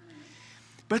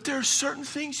 But there are certain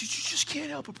things that you just can't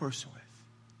help a person with.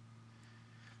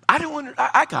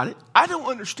 I got it. I don't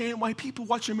understand why people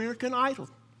watch American Idol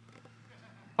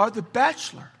or The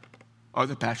Bachelor or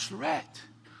The Bachelorette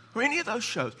or any of those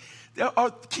shows. They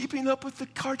are Keeping Up with the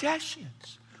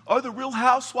Kardashians or The Real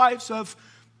Housewives of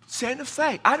Santa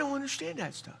Fe. I don't understand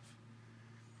that stuff.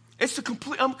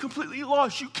 I'm completely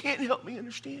lost. You can't help me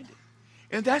understand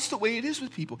it. And that's the way it is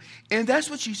with people. And that's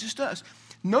what Jesus does.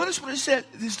 Notice what it said.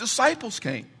 His disciples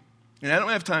came. And I don't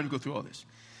have time to go through all this.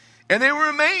 And they were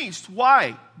amazed.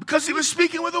 Why? Because he was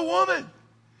speaking with a woman.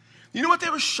 You know what they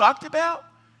were shocked about?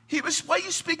 Why are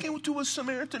you speaking to a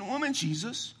Samaritan woman,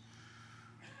 Jesus?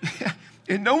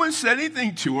 And no one said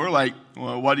anything to her like,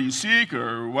 well, why do you seek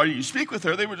or why do you speak with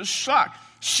her? They were just shocked.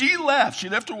 She left. She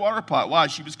left her water pot. Why?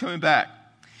 She was coming back.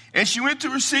 And she went to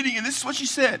her city, and this is what she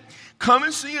said. Come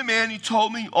and see a man who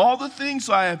told me all the things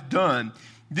I have done.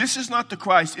 This is not the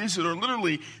Christ, is it? Or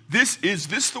literally, is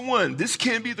this the one? This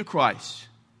can be the Christ.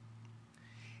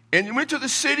 And he went to the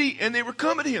city, and they were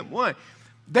coming to him. Why?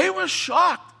 They were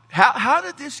shocked. How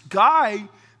did this guy,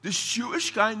 this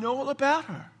Jewish guy, know all about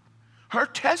her? Her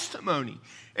testimony.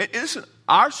 And listen,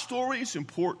 our story is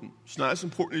important. It's not as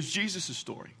important as Jesus'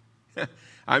 story.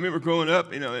 I remember growing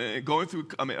up,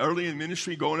 early in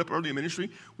ministry,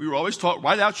 we were always taught,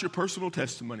 write out your personal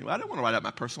testimony. Well, I don't want to write out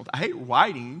my personal. I hate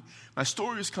writing. My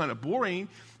story is kind of boring,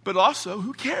 but also,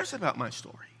 who cares about my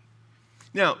story?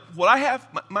 Now, what I have,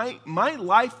 my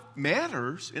life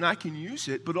matters, and I can use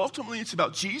it, but ultimately it's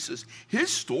about Jesus.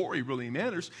 His story really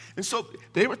matters. And so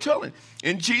they were telling.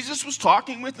 And Jesus was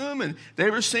talking with them, and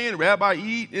they were saying, Rabbi,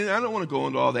 eat. And I don't want to go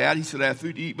into all that. He said, I have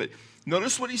food to eat. But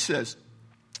notice what he says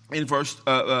in verse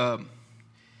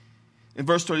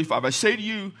 35. I say to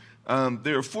you,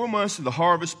 there are 4 months in the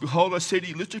harvest. Behold, I say to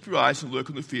you, lift up your eyes and look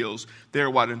in the fields. They are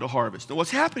white unto harvest. Now,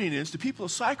 what's happening is the people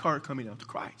of Sychar are coming out to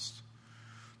Christ.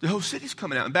 The whole city's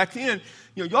coming out. And back then,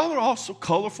 y'all are all so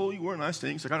colorful. You wear nice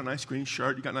things. I got a nice green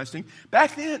shirt. You got a nice thing.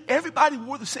 Back then, everybody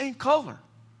wore the same color.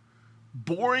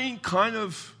 Boring kind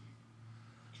of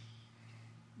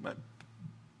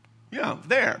Yeah,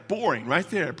 there, boring, right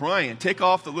there. Brian, take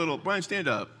off the little, Brian, stand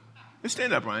up. Let's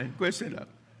stand up, Brian. Go ahead, stand up.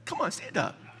 Come on, stand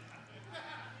up.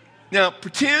 Now,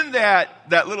 pretend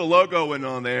that little logo went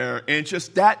on there and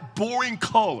just that boring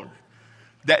color,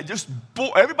 that just,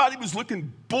 everybody was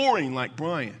looking boring like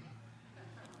Brian.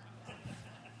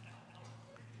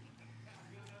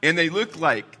 And they looked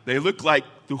like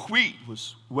the wheat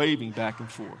was waving back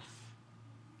and forth.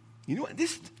 You know what?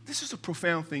 This is a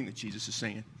profound thing that Jesus is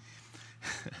saying.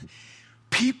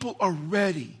 People are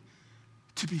ready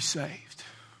to be saved.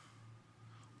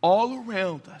 All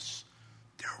around us,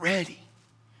 they're ready.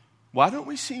 Why don't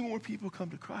we see more people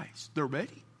come to Christ? They're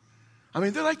ready. I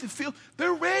mean,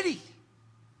 they're ready.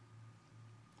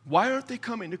 Why aren't they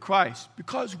coming to Christ?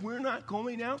 Because we're not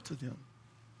going out to them.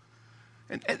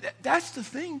 And that's the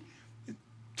thing.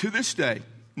 To this day,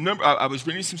 remember, I was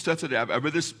reading some stuff today. I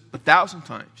read this 1,000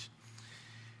 times.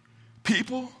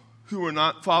 People who are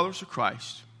not followers of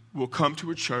Christ will come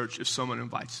to a church if someone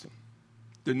invites them.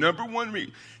 The number one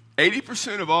reason,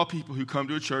 80% of all people who come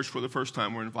to a church for the first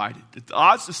time were invited.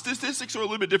 The statistics are a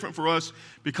little bit different for us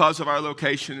because of our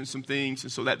location and some things,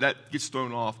 and so that gets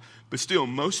thrown off. But still,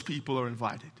 most people are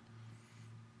invited.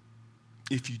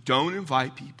 If you don't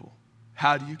invite people,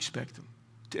 how do you expect them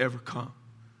to ever come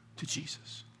to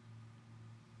Jesus?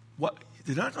 What?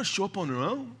 They're not going to show up on their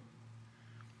own.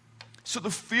 So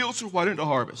the fields are white unto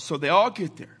harvest. So they all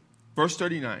get there. Verse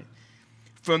 39.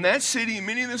 From that city,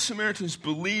 many of the Samaritans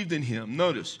believed in him.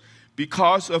 Notice,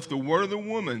 because of the word of the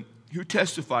woman who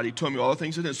testified. He told me all the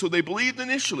things that did. So they believed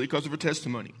initially because of her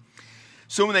testimony.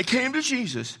 So when they came to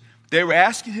Jesus, they were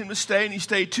asking him to stay, and he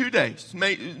stayed 2 days.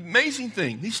 Amazing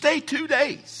thing. He stayed 2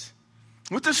 days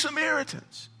with the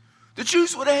Samaritans. The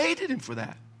Jews would have hated him for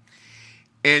that.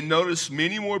 And notice,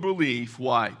 many more believed.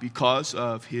 Why? Because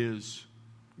of his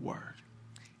word.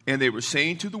 And they were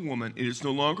saying to the woman, it is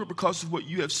no longer because of what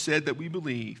you have said that we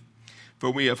believe,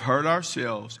 for we have heard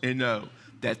ourselves and know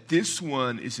that this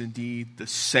one is indeed the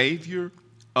Savior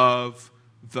of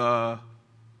the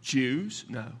Jews,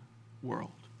 world.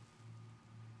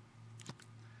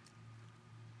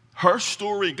 Her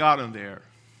story got him there,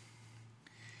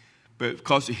 but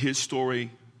because of his story,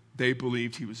 they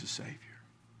believed he was a Savior.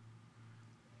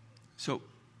 So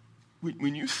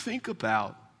when you think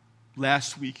about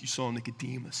last week, you saw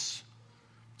Nicodemus,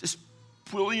 this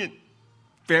brilliant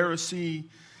Pharisee,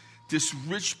 this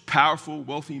rich, powerful,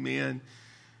 wealthy man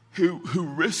who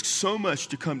risked so much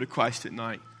to come to Christ at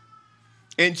night.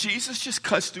 And Jesus just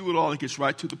cuts through it all and gets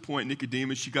right to the point.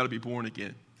 Nicodemus, you got to be born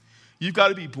again. You've got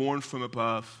to be born from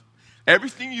above.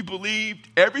 Everything you believed,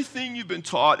 everything you've been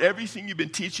taught, everything you've been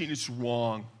teaching is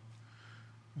wrong.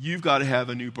 You've got to have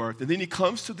a new birth. And then he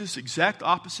comes to this exact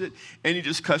opposite, and he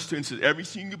just cuts through and says,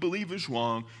 everything you believe is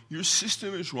wrong. Your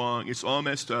system is wrong. It's all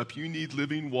messed up. You need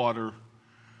living water.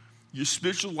 Your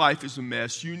spiritual life is a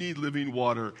mess. You need living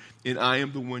water, and I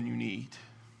am the one you need.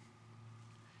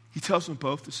 He tells them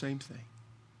both the same thing.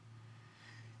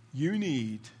 You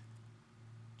need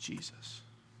Jesus.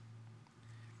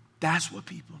 That's what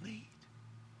people need.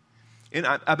 And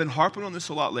I've been harping on this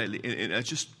a lot lately, and I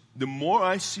just, the more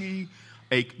I see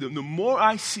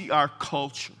our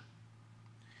culture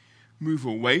move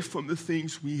away from the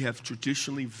things we have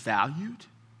traditionally valued,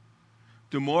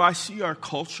 the more I see our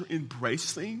culture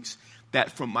embrace things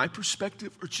that, from my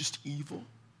perspective, are just evil,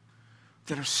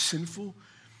 that are sinful,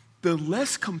 the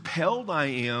less compelled I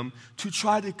am to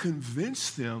try to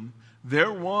convince them they're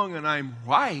wrong and I'm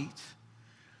right.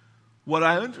 What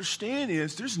I understand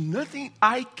is there's nothing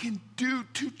I can do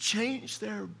to change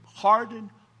their hardened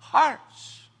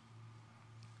hearts.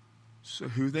 So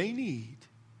who they need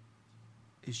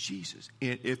is Jesus.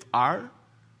 And if our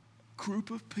group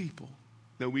of people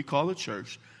that we call a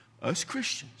church, us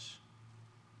Christians,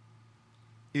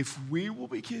 if we will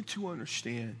begin to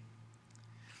understand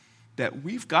that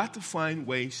we've got to find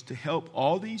ways to help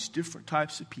all these different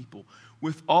types of people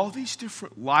with all these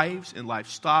different lives and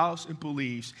lifestyles and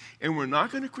beliefs, and we're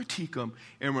not going to critique them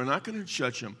and we're not going to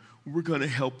judge them, we're going to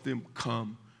help them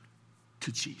come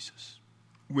to Jesus.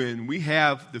 When we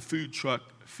have the food truck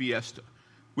fiesta,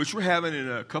 which we're having in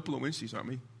a couple of Wednesdays, aren't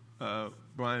we?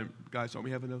 Brian, guys, aren't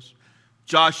we having those?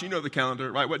 Josh, you know the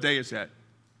calendar, right? What day is that?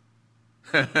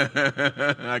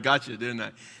 I got you, didn't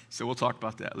I? So we'll talk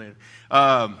about that later.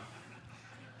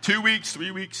 2 weeks,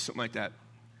 3 weeks, something like that.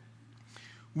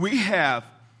 We have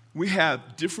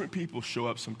different people show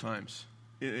up sometimes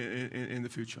in the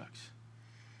food trucks.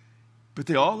 But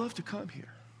they all love to come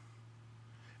here.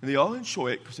 And they all enjoy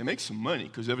it because they make some money,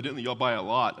 because evidently y'all buy a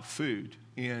lot of food,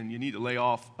 and you need to lay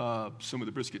off some of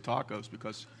the brisket tacos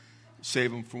because save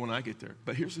them for when I get there.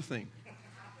 But here's the thing.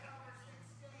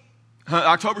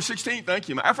 October 16th, thank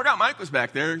you. I forgot Mike was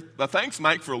back there. But thanks,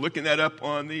 Mike, for looking that up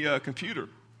on the computer.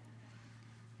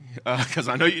 Because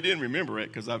I know you didn't remember it,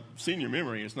 because I've seen your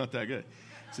memory. It's not that good.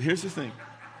 So here's the thing.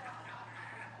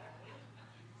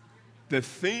 The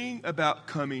thing about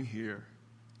coming here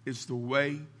is the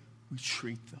way we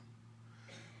treat them.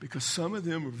 Because some of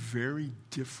them are very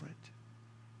different,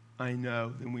 I know,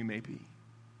 than we may be.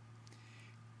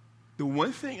 The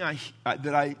one thing I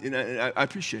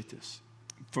appreciate this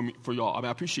for y'all. I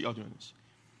appreciate y'all doing this.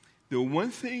 The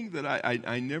one thing that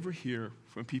I never hear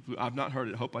from people, I've not heard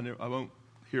it, I won't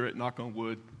hear it, knock on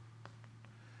wood,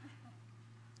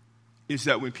 is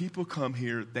that when people come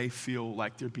here, they feel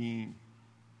like they're being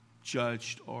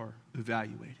judged or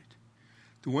evaluated.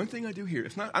 The one thing I do hear,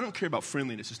 I don't care about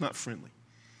friendliness, it's not friendly.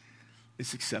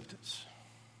 It's acceptance.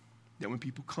 That when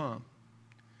people come,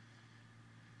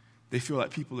 they feel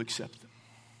like people accept them.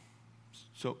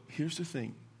 So here's the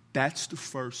thing. That's the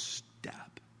first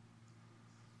step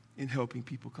in helping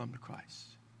people come to Christ.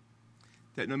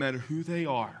 That no matter who they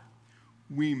are,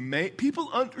 people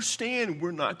understand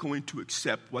we're not going to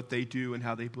accept what they do and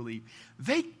how they believe.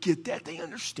 They get that. They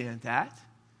understand that.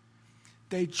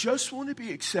 They just want to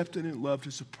be accepted and loved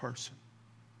as a person.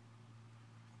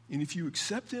 And if you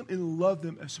accept them and love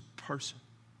them as a person,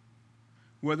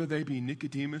 whether they be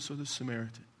Nicodemus or the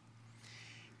Samaritan,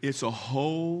 it's a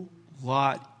whole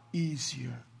lot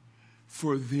easier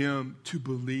for them to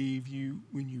believe you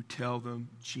when you tell them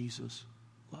Jesus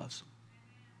loves them.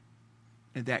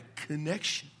 And that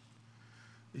connection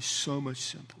is so much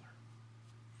simpler.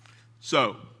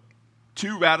 So,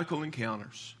 2 radical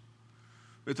encounters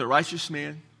with a righteous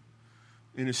man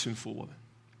and a sinful woman.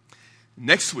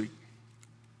 Next week,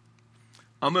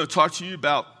 I'm going to talk to you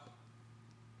about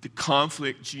the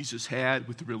conflict Jesus had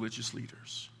with the religious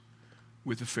leaders,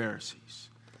 with the Pharisees,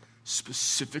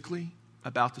 specifically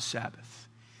about the Sabbath.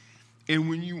 And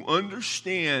when you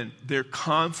understand their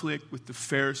conflict with the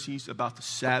Pharisees about the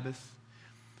Sabbath,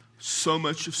 so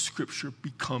much of Scripture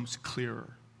becomes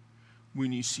clearer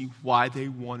when you see why they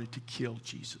wanted to kill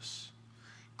Jesus.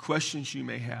 Questions you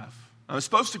may have. I'm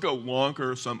supposed to go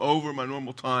longer, so I'm over my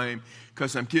normal time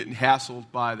because I'm getting hassled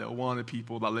by the Awana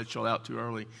people if I let y'all out too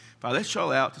early. If I let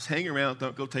y'all out, just hang around.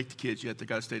 Don't go take the kids yet. They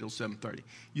got to stay till 7:30.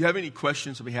 You have any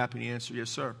questions, I'll be happy to answer. Yes,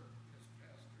 sir. In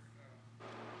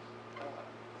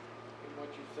what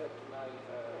you said tonight,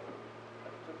 I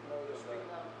took note of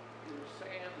you were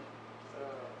saying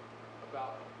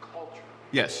about culture.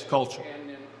 Yes, culture. And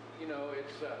then,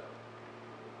 it's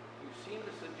you seem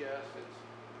to suggest it's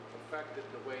affected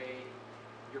the way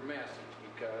your message,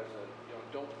 because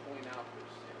don't point out their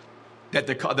sin.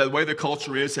 That the way the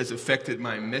culture has affected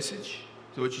my message?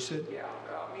 Is that what you said? Yeah,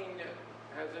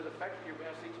 has it affected your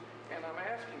message? And I'm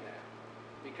asking that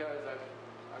because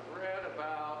I've read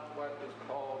about what is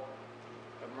called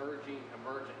emergent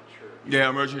church. Yeah,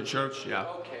 emergent church, yeah.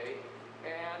 Okay,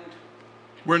 and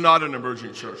we're not an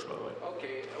emergent church, by the way.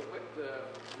 Okay, with the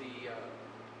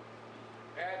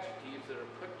adjectives that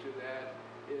are put to that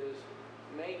is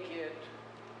make it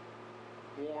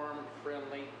warm,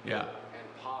 friendly, yeah,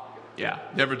 and popular. Yeah,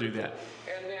 never do that.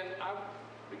 And then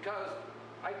because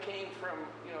I came from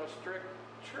strict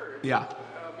church. Yeah.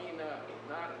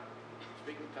 Not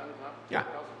speaking tongues, not yeah,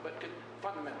 but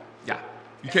fundamental. Yeah,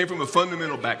 you came from a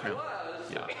fundamental background. It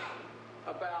was yeah.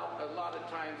 About a lot of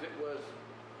times it was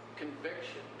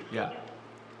conviction. Yeah.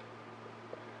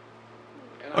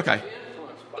 And okay. I was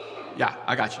influenced by it. Yeah,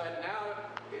 I got you. But now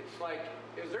it's like,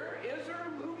 is there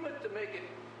a movement to make it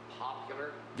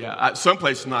popular? Yeah, some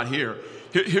places not here.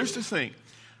 Here's the thing.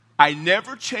 I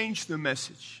never change the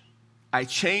message. I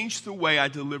change the way I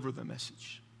deliver the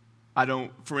message. I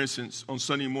don't, for instance, on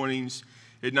Sunday mornings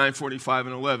at 9:45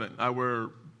 and 11, I wear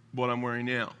what I'm wearing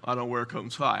now. I don't wear a coat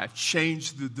and tie. I've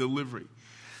changed the delivery.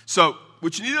 So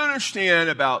what you need to understand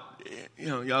about,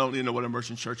 y'all don't even know what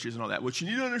emergent church is and all that. What you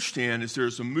need to understand is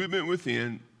there's a movement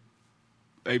within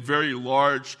a very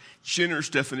large, generous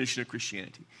definition of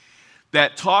Christianity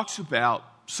that talks about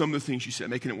some of the things you said,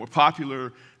 making it more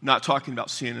popular, not talking about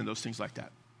sin and those things like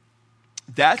that.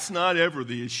 That's not ever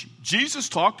the issue. Jesus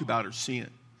talked about her sin.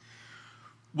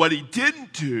 What he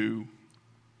didn't do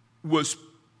was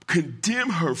condemn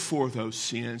her for those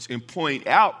sins and point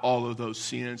out all of those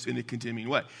sins in a condemning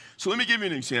way. So let me give you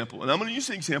an example. And I'm going to use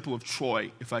the example of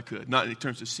Troy, if I could, not in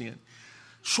terms of sin.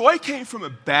 Troy came from a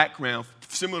background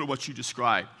similar to what you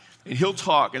described. And he'll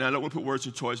talk, and I don't want to put words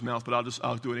in Troy's mouth, but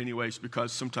I'll do it anyways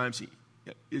because sometimes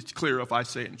it's clearer if I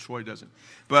say it and Troy doesn't.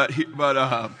 But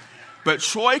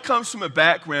Troy comes from a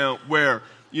background where,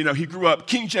 he grew up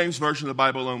King James Version of the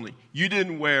Bible only. You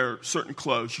didn't wear certain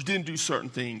clothes. You didn't do certain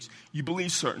things. You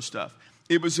believed certain stuff.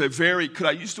 it was a very, could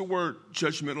I use the word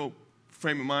judgmental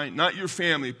frame of mind? Not your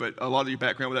family, but a lot of your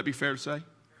background. Would that be fair to say?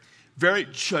 Very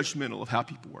judgmental of how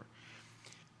people were.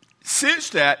 Since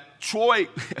that, Troy,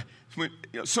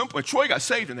 Troy got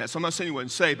saved in that, so I'm not saying he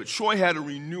wasn't saved, but Troy had a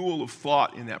renewal of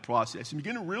thought in that process. And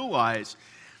begin to realize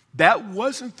that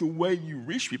wasn't the way you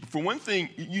reach people. For one thing,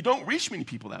 you don't reach many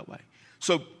people that way.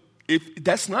 So if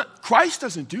that's not, Christ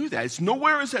doesn't do that. It's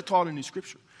nowhere is that taught in the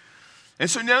scripture. And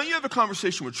so now you have a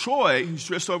conversation with Troy, who's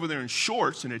dressed over there in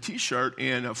shorts and a T-shirt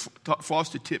and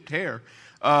frosted tipped hair.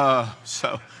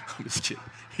 So I'm just kidding.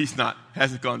 He's not,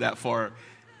 hasn't gone that far.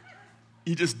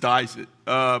 He just dyes it.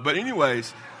 But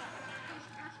anyways,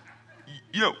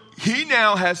 he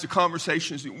now has the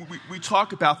conversations. We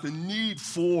talk about the need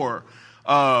for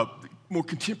more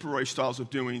contemporary styles of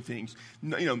doing things.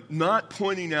 Not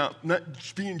pointing out, not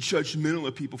being judgmental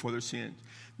of people for their sins.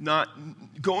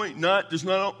 There's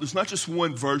not just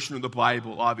one version of the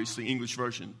Bible, obviously, English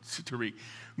version to read.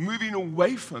 Moving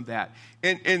away from that.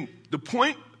 And the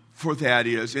point for that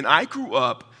is, and I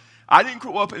didn't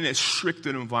grow up in a strict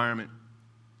environment.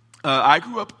 I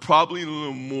grew up probably a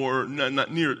little more,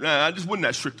 I just wasn't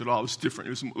that strict at all. It was different.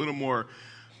 It was a little more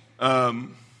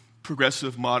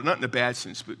progressive, modern, not in a bad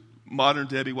sense, but modern,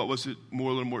 Debbie, what was it? A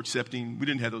little more accepting. We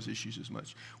didn't have those issues as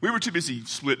much. We were too busy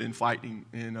splitting and fighting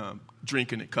and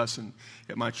drinking and cussing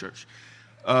at my church,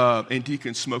 and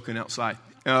deacons smoking outside.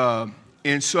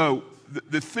 And so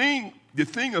the thing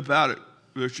about it,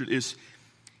 Richard, is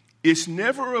it's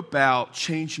never about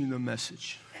changing the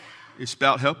message. It's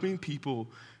about helping people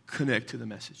connect to the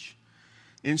message.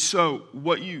 And so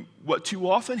what too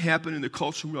often happened in the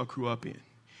culture we all grew up in,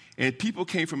 and people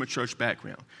came from a church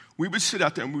background, we would sit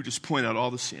out there and we would just point out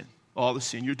all the sin. All the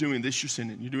sin. You're doing this, you're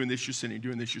sinning. You're doing this, you're sinning.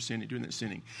 You're doing this, you're sinning. You're doing that,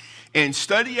 sinning. And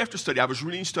study after study, I was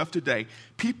reading stuff today,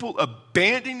 people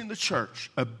abandoning the church,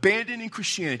 abandoning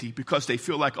Christianity because they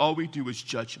feel like all we do is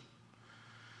judge them.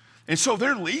 And so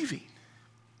they're leaving.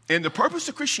 And the purpose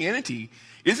of Christianity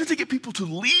isn't to get people to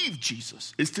leave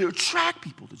Jesus. It's to attract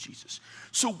people to Jesus.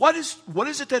 So what is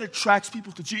it that attracts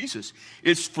people to Jesus?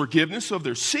 It's forgiveness of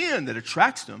their sin that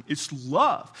attracts them. It's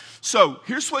love. So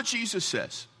here's what Jesus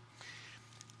says.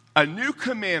 A new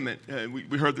commandment,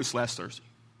 we heard this last Thursday.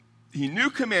 The new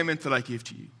commandment that I give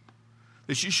to you,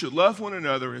 that you should love one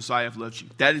another as I have loved you.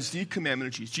 That is the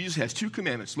commandment of Jesus. Jesus has two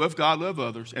commandments. Love God, love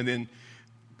others, and then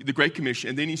the Great Commission.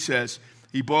 And then he says,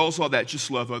 he boils all that, just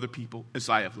love other people as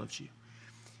I have loved you.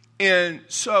 And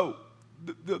so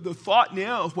the thought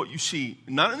now of what you see,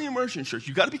 not in the immersion church,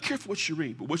 you've got to be careful what you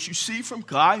read, but what you see from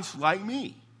guys like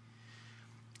me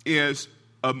is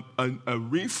a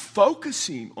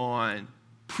refocusing on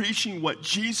preaching what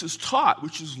Jesus taught,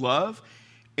 which is love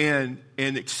and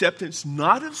acceptance,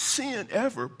 not of sin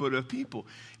ever, but of people,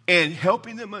 and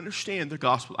helping them understand the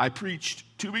gospel. I preached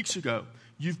 2 weeks ago,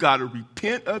 you've got to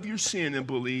repent of your sin and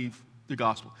believe the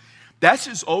gospel. That's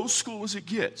as old school as it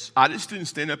gets. I just didn't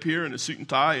stand up here in a suit and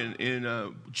tie and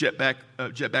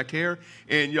jetback hair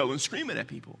and yell and screaming at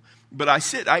people. But I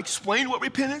explained what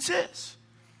repentance is.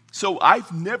 So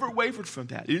I've never wavered from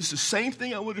that. It is the same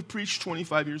thing I would have preached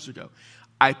 25 years ago.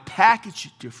 I package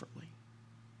it differently.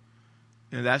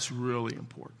 And that's really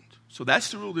important. So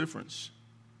that's the real difference.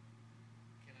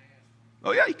 Can I ask?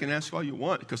 Oh, yeah, you can ask all you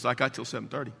want because I got till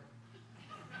 7:30.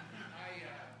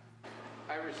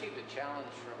 I received a challenge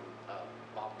from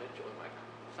Bob Mitchell in my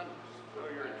Sunday school. Oh,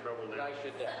 you're in trouble there. I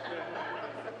should.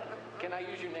 Can I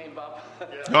use your name, Bob?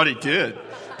 God, he did.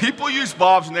 People use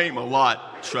Bob's name a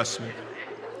lot, trust me.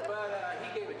 But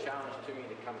he gave a challenge to me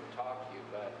to come and talk to you.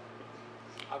 But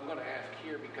I'm going to ask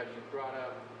here because you brought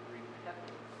up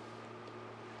repentance.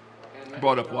 And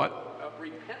Brought up what?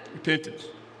 Repentance. Repentance.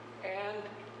 And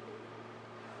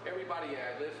everybody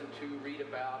I listen to, read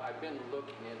about, I've been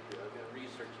looking into it, I've been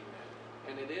researching that.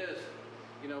 And it is,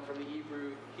 from the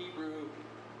Hebrew,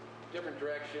 different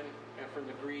direction, and from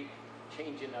the Greek,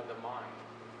 changing of the mind.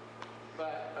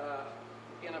 But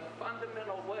in a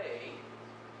fundamental way,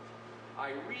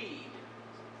 I read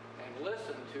and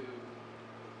listen to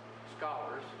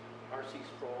scholars, R.C.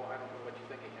 Sproul, I don't know what you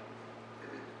think of him,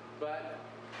 but...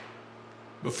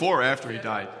 Before or after he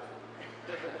died?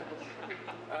 Some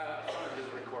of his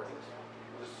recordings,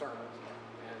 his sermons,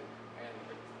 and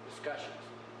discussions.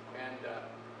 And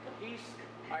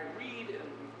I read in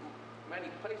many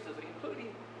places,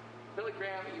 including Billy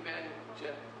Graham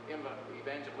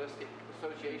Evangelistic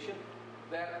Association,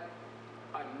 that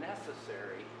a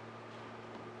necessary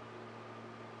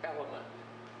element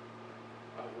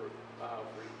of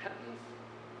repentance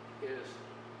is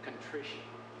contrition.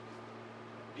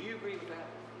 Do you agree with that?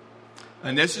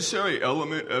 A necessary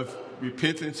element of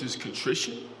repentance is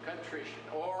contrition? Contrition,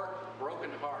 or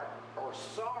broken heart, or or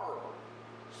sorrow?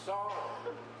 Sorrow.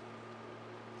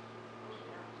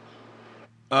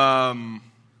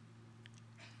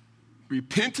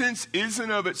 Repentance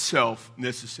isn't of itself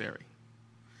necessary.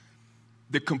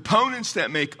 The components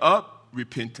that make up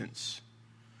repentance,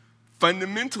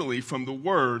 fundamentally from the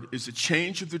word, is a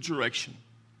change of the direction.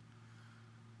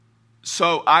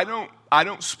 So I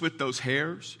don't split those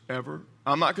hairs ever.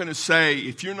 I'm not going to say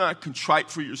if you're not contrite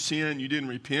for your sin, you didn't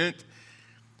repent,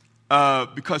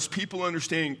 because people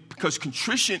understand, because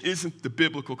contrition isn't the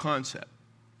biblical concept.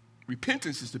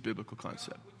 Repentance is the biblical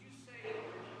concept. Would you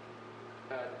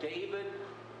say David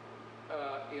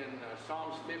in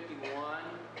Psalms 51,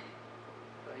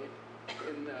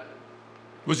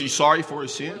 was he sorry for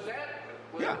his sin? Is that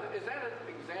an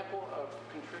example of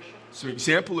contrition? It's an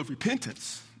example of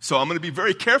repentance. So I'm going to be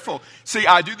very careful. See,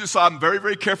 I do this, so I'm very,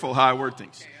 very careful how I word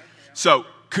things. So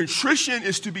contrition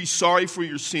is to be sorry for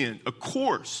your sin. Of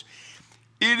course,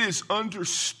 it is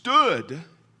understood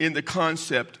in the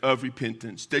concept of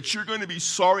repentance that you're going to be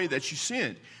sorry that you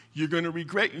sinned. You're going to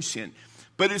regret your sin.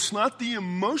 But it's not the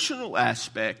emotional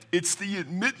aspect. It's the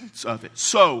admittance of it.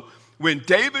 So when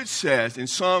David says in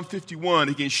Psalm 51,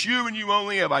 against you and you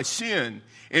only have I sinned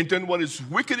and done what is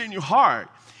wicked in your heart,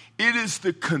 it is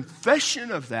the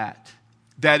confession of that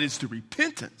is the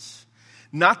repentance,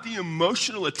 not the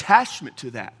emotional attachment to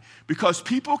that. Because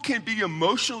people can be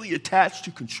emotionally attached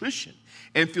to contrition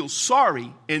and feel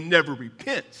sorry and never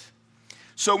repent.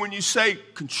 So when you say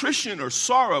contrition or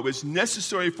sorrow is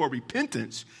necessary for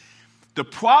repentance, the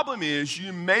problem is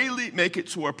you may make it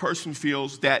to where a person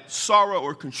feels that sorrow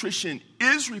or contrition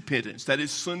is repentance, that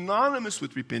is synonymous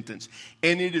with repentance,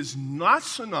 and it is not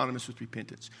synonymous with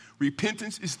repentance.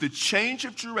 Repentance is the change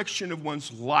of direction of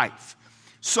one's life.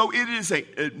 So it is an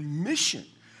admission.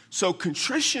 So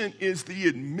contrition is the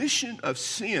admission of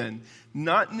sin,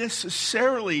 not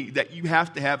necessarily that you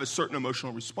have to have a certain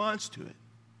emotional response to it.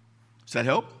 Does that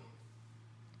help?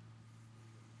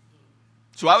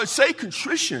 So I would say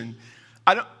contrition,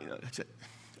 I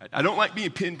don't like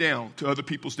being pinned down to other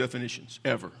people's definitions,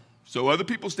 ever. So other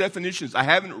people's definitions, I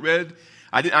haven't read.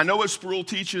 I know what Sproul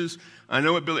teaches. I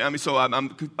know what Billy, so I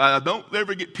don't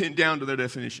ever get pinned down to their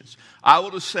definitions. I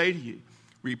will just say to you,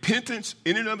 repentance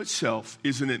in and of itself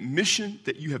is an admission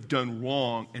that you have done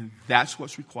wrong, and that's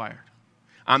what's required.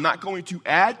 I'm not going to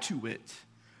add to it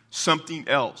something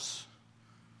else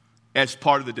as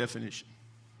part of the definition.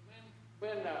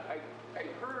 When I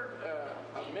heard a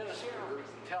minister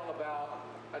tell about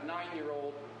a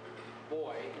 9-year-old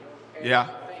boy, and Yeah.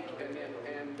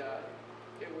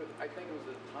 I think it was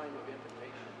a time of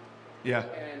invitation. Yeah.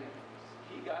 And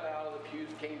he got out of the pews,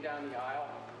 came down the aisle,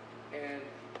 and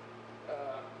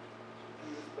he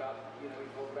was about, he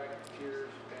pulled back the tears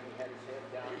and had his head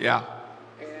down. Yeah.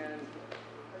 And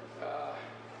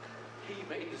he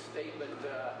made the statement,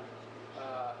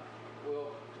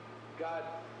 will God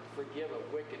forgive a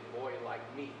wicked boy like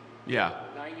me? Yeah.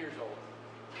 9 years old.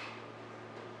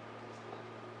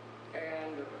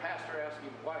 And the pastor asked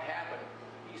him what happened.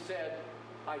 He said,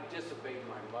 I disobeyed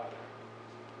my mother.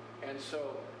 And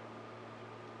so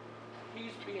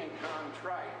he's being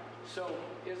contrite. So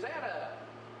is that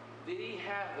did he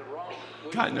have the wrong?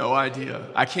 Got no idea.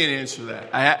 I can't answer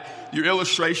that. Your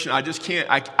illustration, I just can't.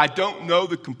 I don't know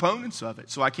the components of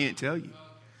it, so I can't tell you.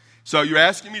 So you're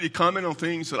asking me to comment on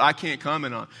things that I can't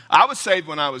comment on. I was saved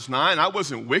when I was 9. I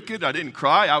wasn't wicked. I didn't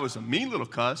cry. I was a mean little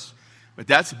cuss. But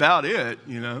that's about it,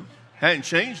 Hadn't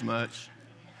changed much.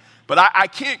 But I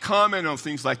can't comment on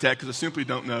things like that because I simply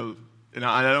don't know. And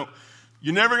I don't.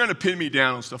 You're never going to pin me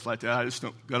down on stuff like that. I just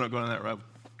don't go down that road.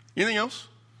 Anything else?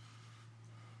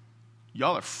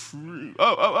 Y'all are free.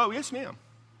 Oh, yes, ma'am.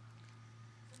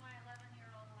 So my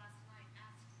 11-year-old last night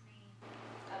asked me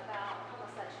about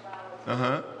homosexuality Uh-huh.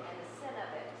 and the sin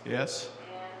of it. Yes. And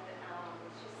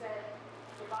she said,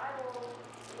 the Bible,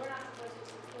 we're not supposed to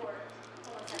support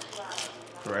homosexuality.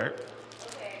 Correct.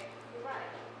 Okay, you're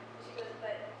right. She goes,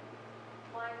 but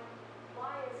why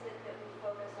is it that we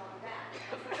focus on that?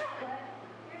 But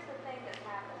here's the thing that's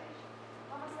happening.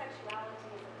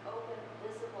 Homosexuality is an open,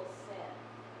 visible sin.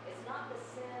 It's not the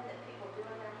sin that people do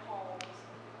in their homes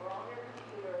or on their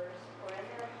computers or in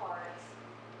their hearts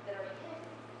that are hidden,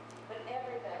 but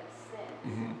everybody sins.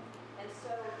 Mm-hmm. And so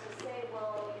to say,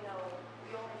 well, we only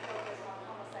focus on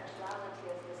homosexuality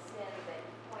as the sin that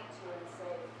you point to and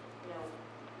say,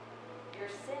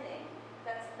 you're sinning,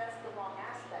 that's the wrong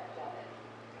aspect of it.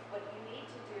 What you need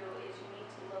to do is you need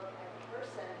to look at the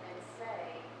person and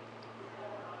say,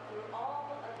 through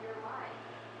all of your life,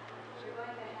 you're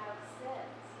going to have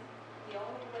sins. The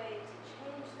only way to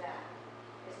change that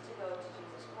is to go to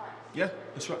Jesus Christ. Yeah,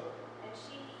 that's right. And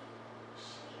she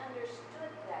understood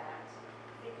that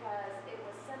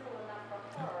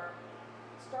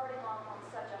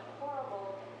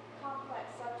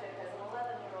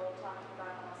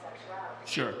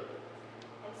Sure.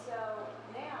 And so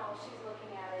now she's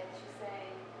looking at it and she's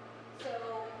saying, so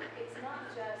it's not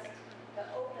just the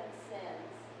open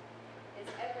sins,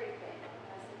 it's everything.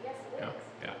 And I said, yes, it is.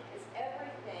 Yeah. It's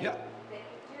everything Yeah. that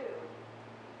you do,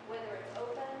 whether it's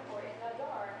open or in the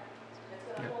dark, that's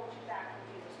going to hold you back from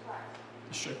Jesus Christ.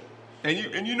 Sure.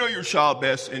 And you know your child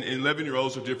best, and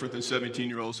 11-year-olds are different than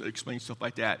 17-year-olds that explain stuff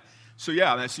like that. So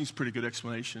yeah, that seems a pretty good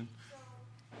explanation.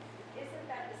 Isn't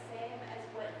that the same as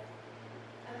what,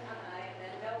 I am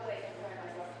in no way comparing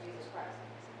myself to Jesus Christ,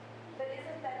 but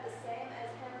isn't that the same as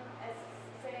him, as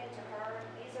saying to her,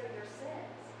 these are your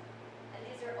sins, and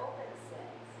these are open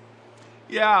sins?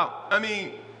 Yeah, I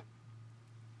mean,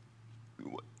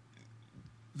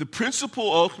 the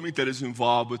principle ultimately that is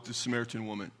involved with the Samaritan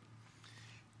woman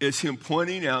is him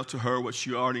pointing out to her what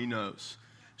she already knows.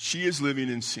 She is living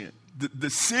in sin.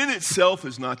 The sin itself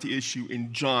is not the issue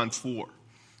in John 4.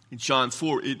 In John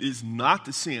 4, it is not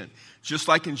the sin. Just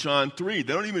like in John 3,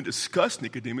 they don't even discuss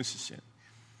Nicodemus' sin.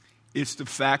 It's the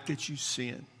fact that you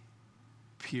sin,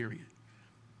 period.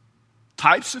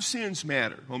 Types of sins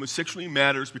matter. Homosexuality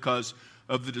matters because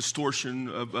of the distortion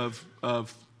of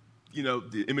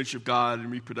the image of God and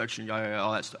reproduction,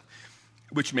 all that stuff,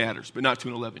 which matters, but not to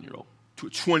an 11-year-old. To a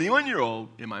 21-year-old,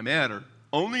 it might matter,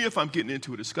 only if I'm getting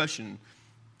into a discussion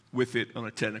with it on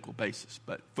a technical basis.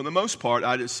 But for the most part,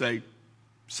 I just say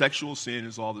sexual sin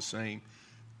is all the same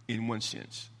in one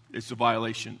sense. It's a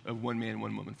violation of one man,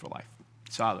 one woman for life.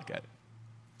 That's how I look at it.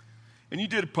 And you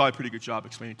did probably a pretty good job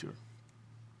explaining to her.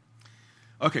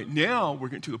 Okay, now we're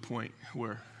getting to the point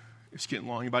where it's getting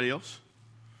long. Anybody else?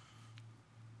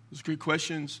 Those are good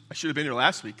questions. I should have been here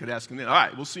last week. Could ask them then. All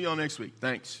right, we'll see you all next week.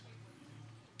 Thanks.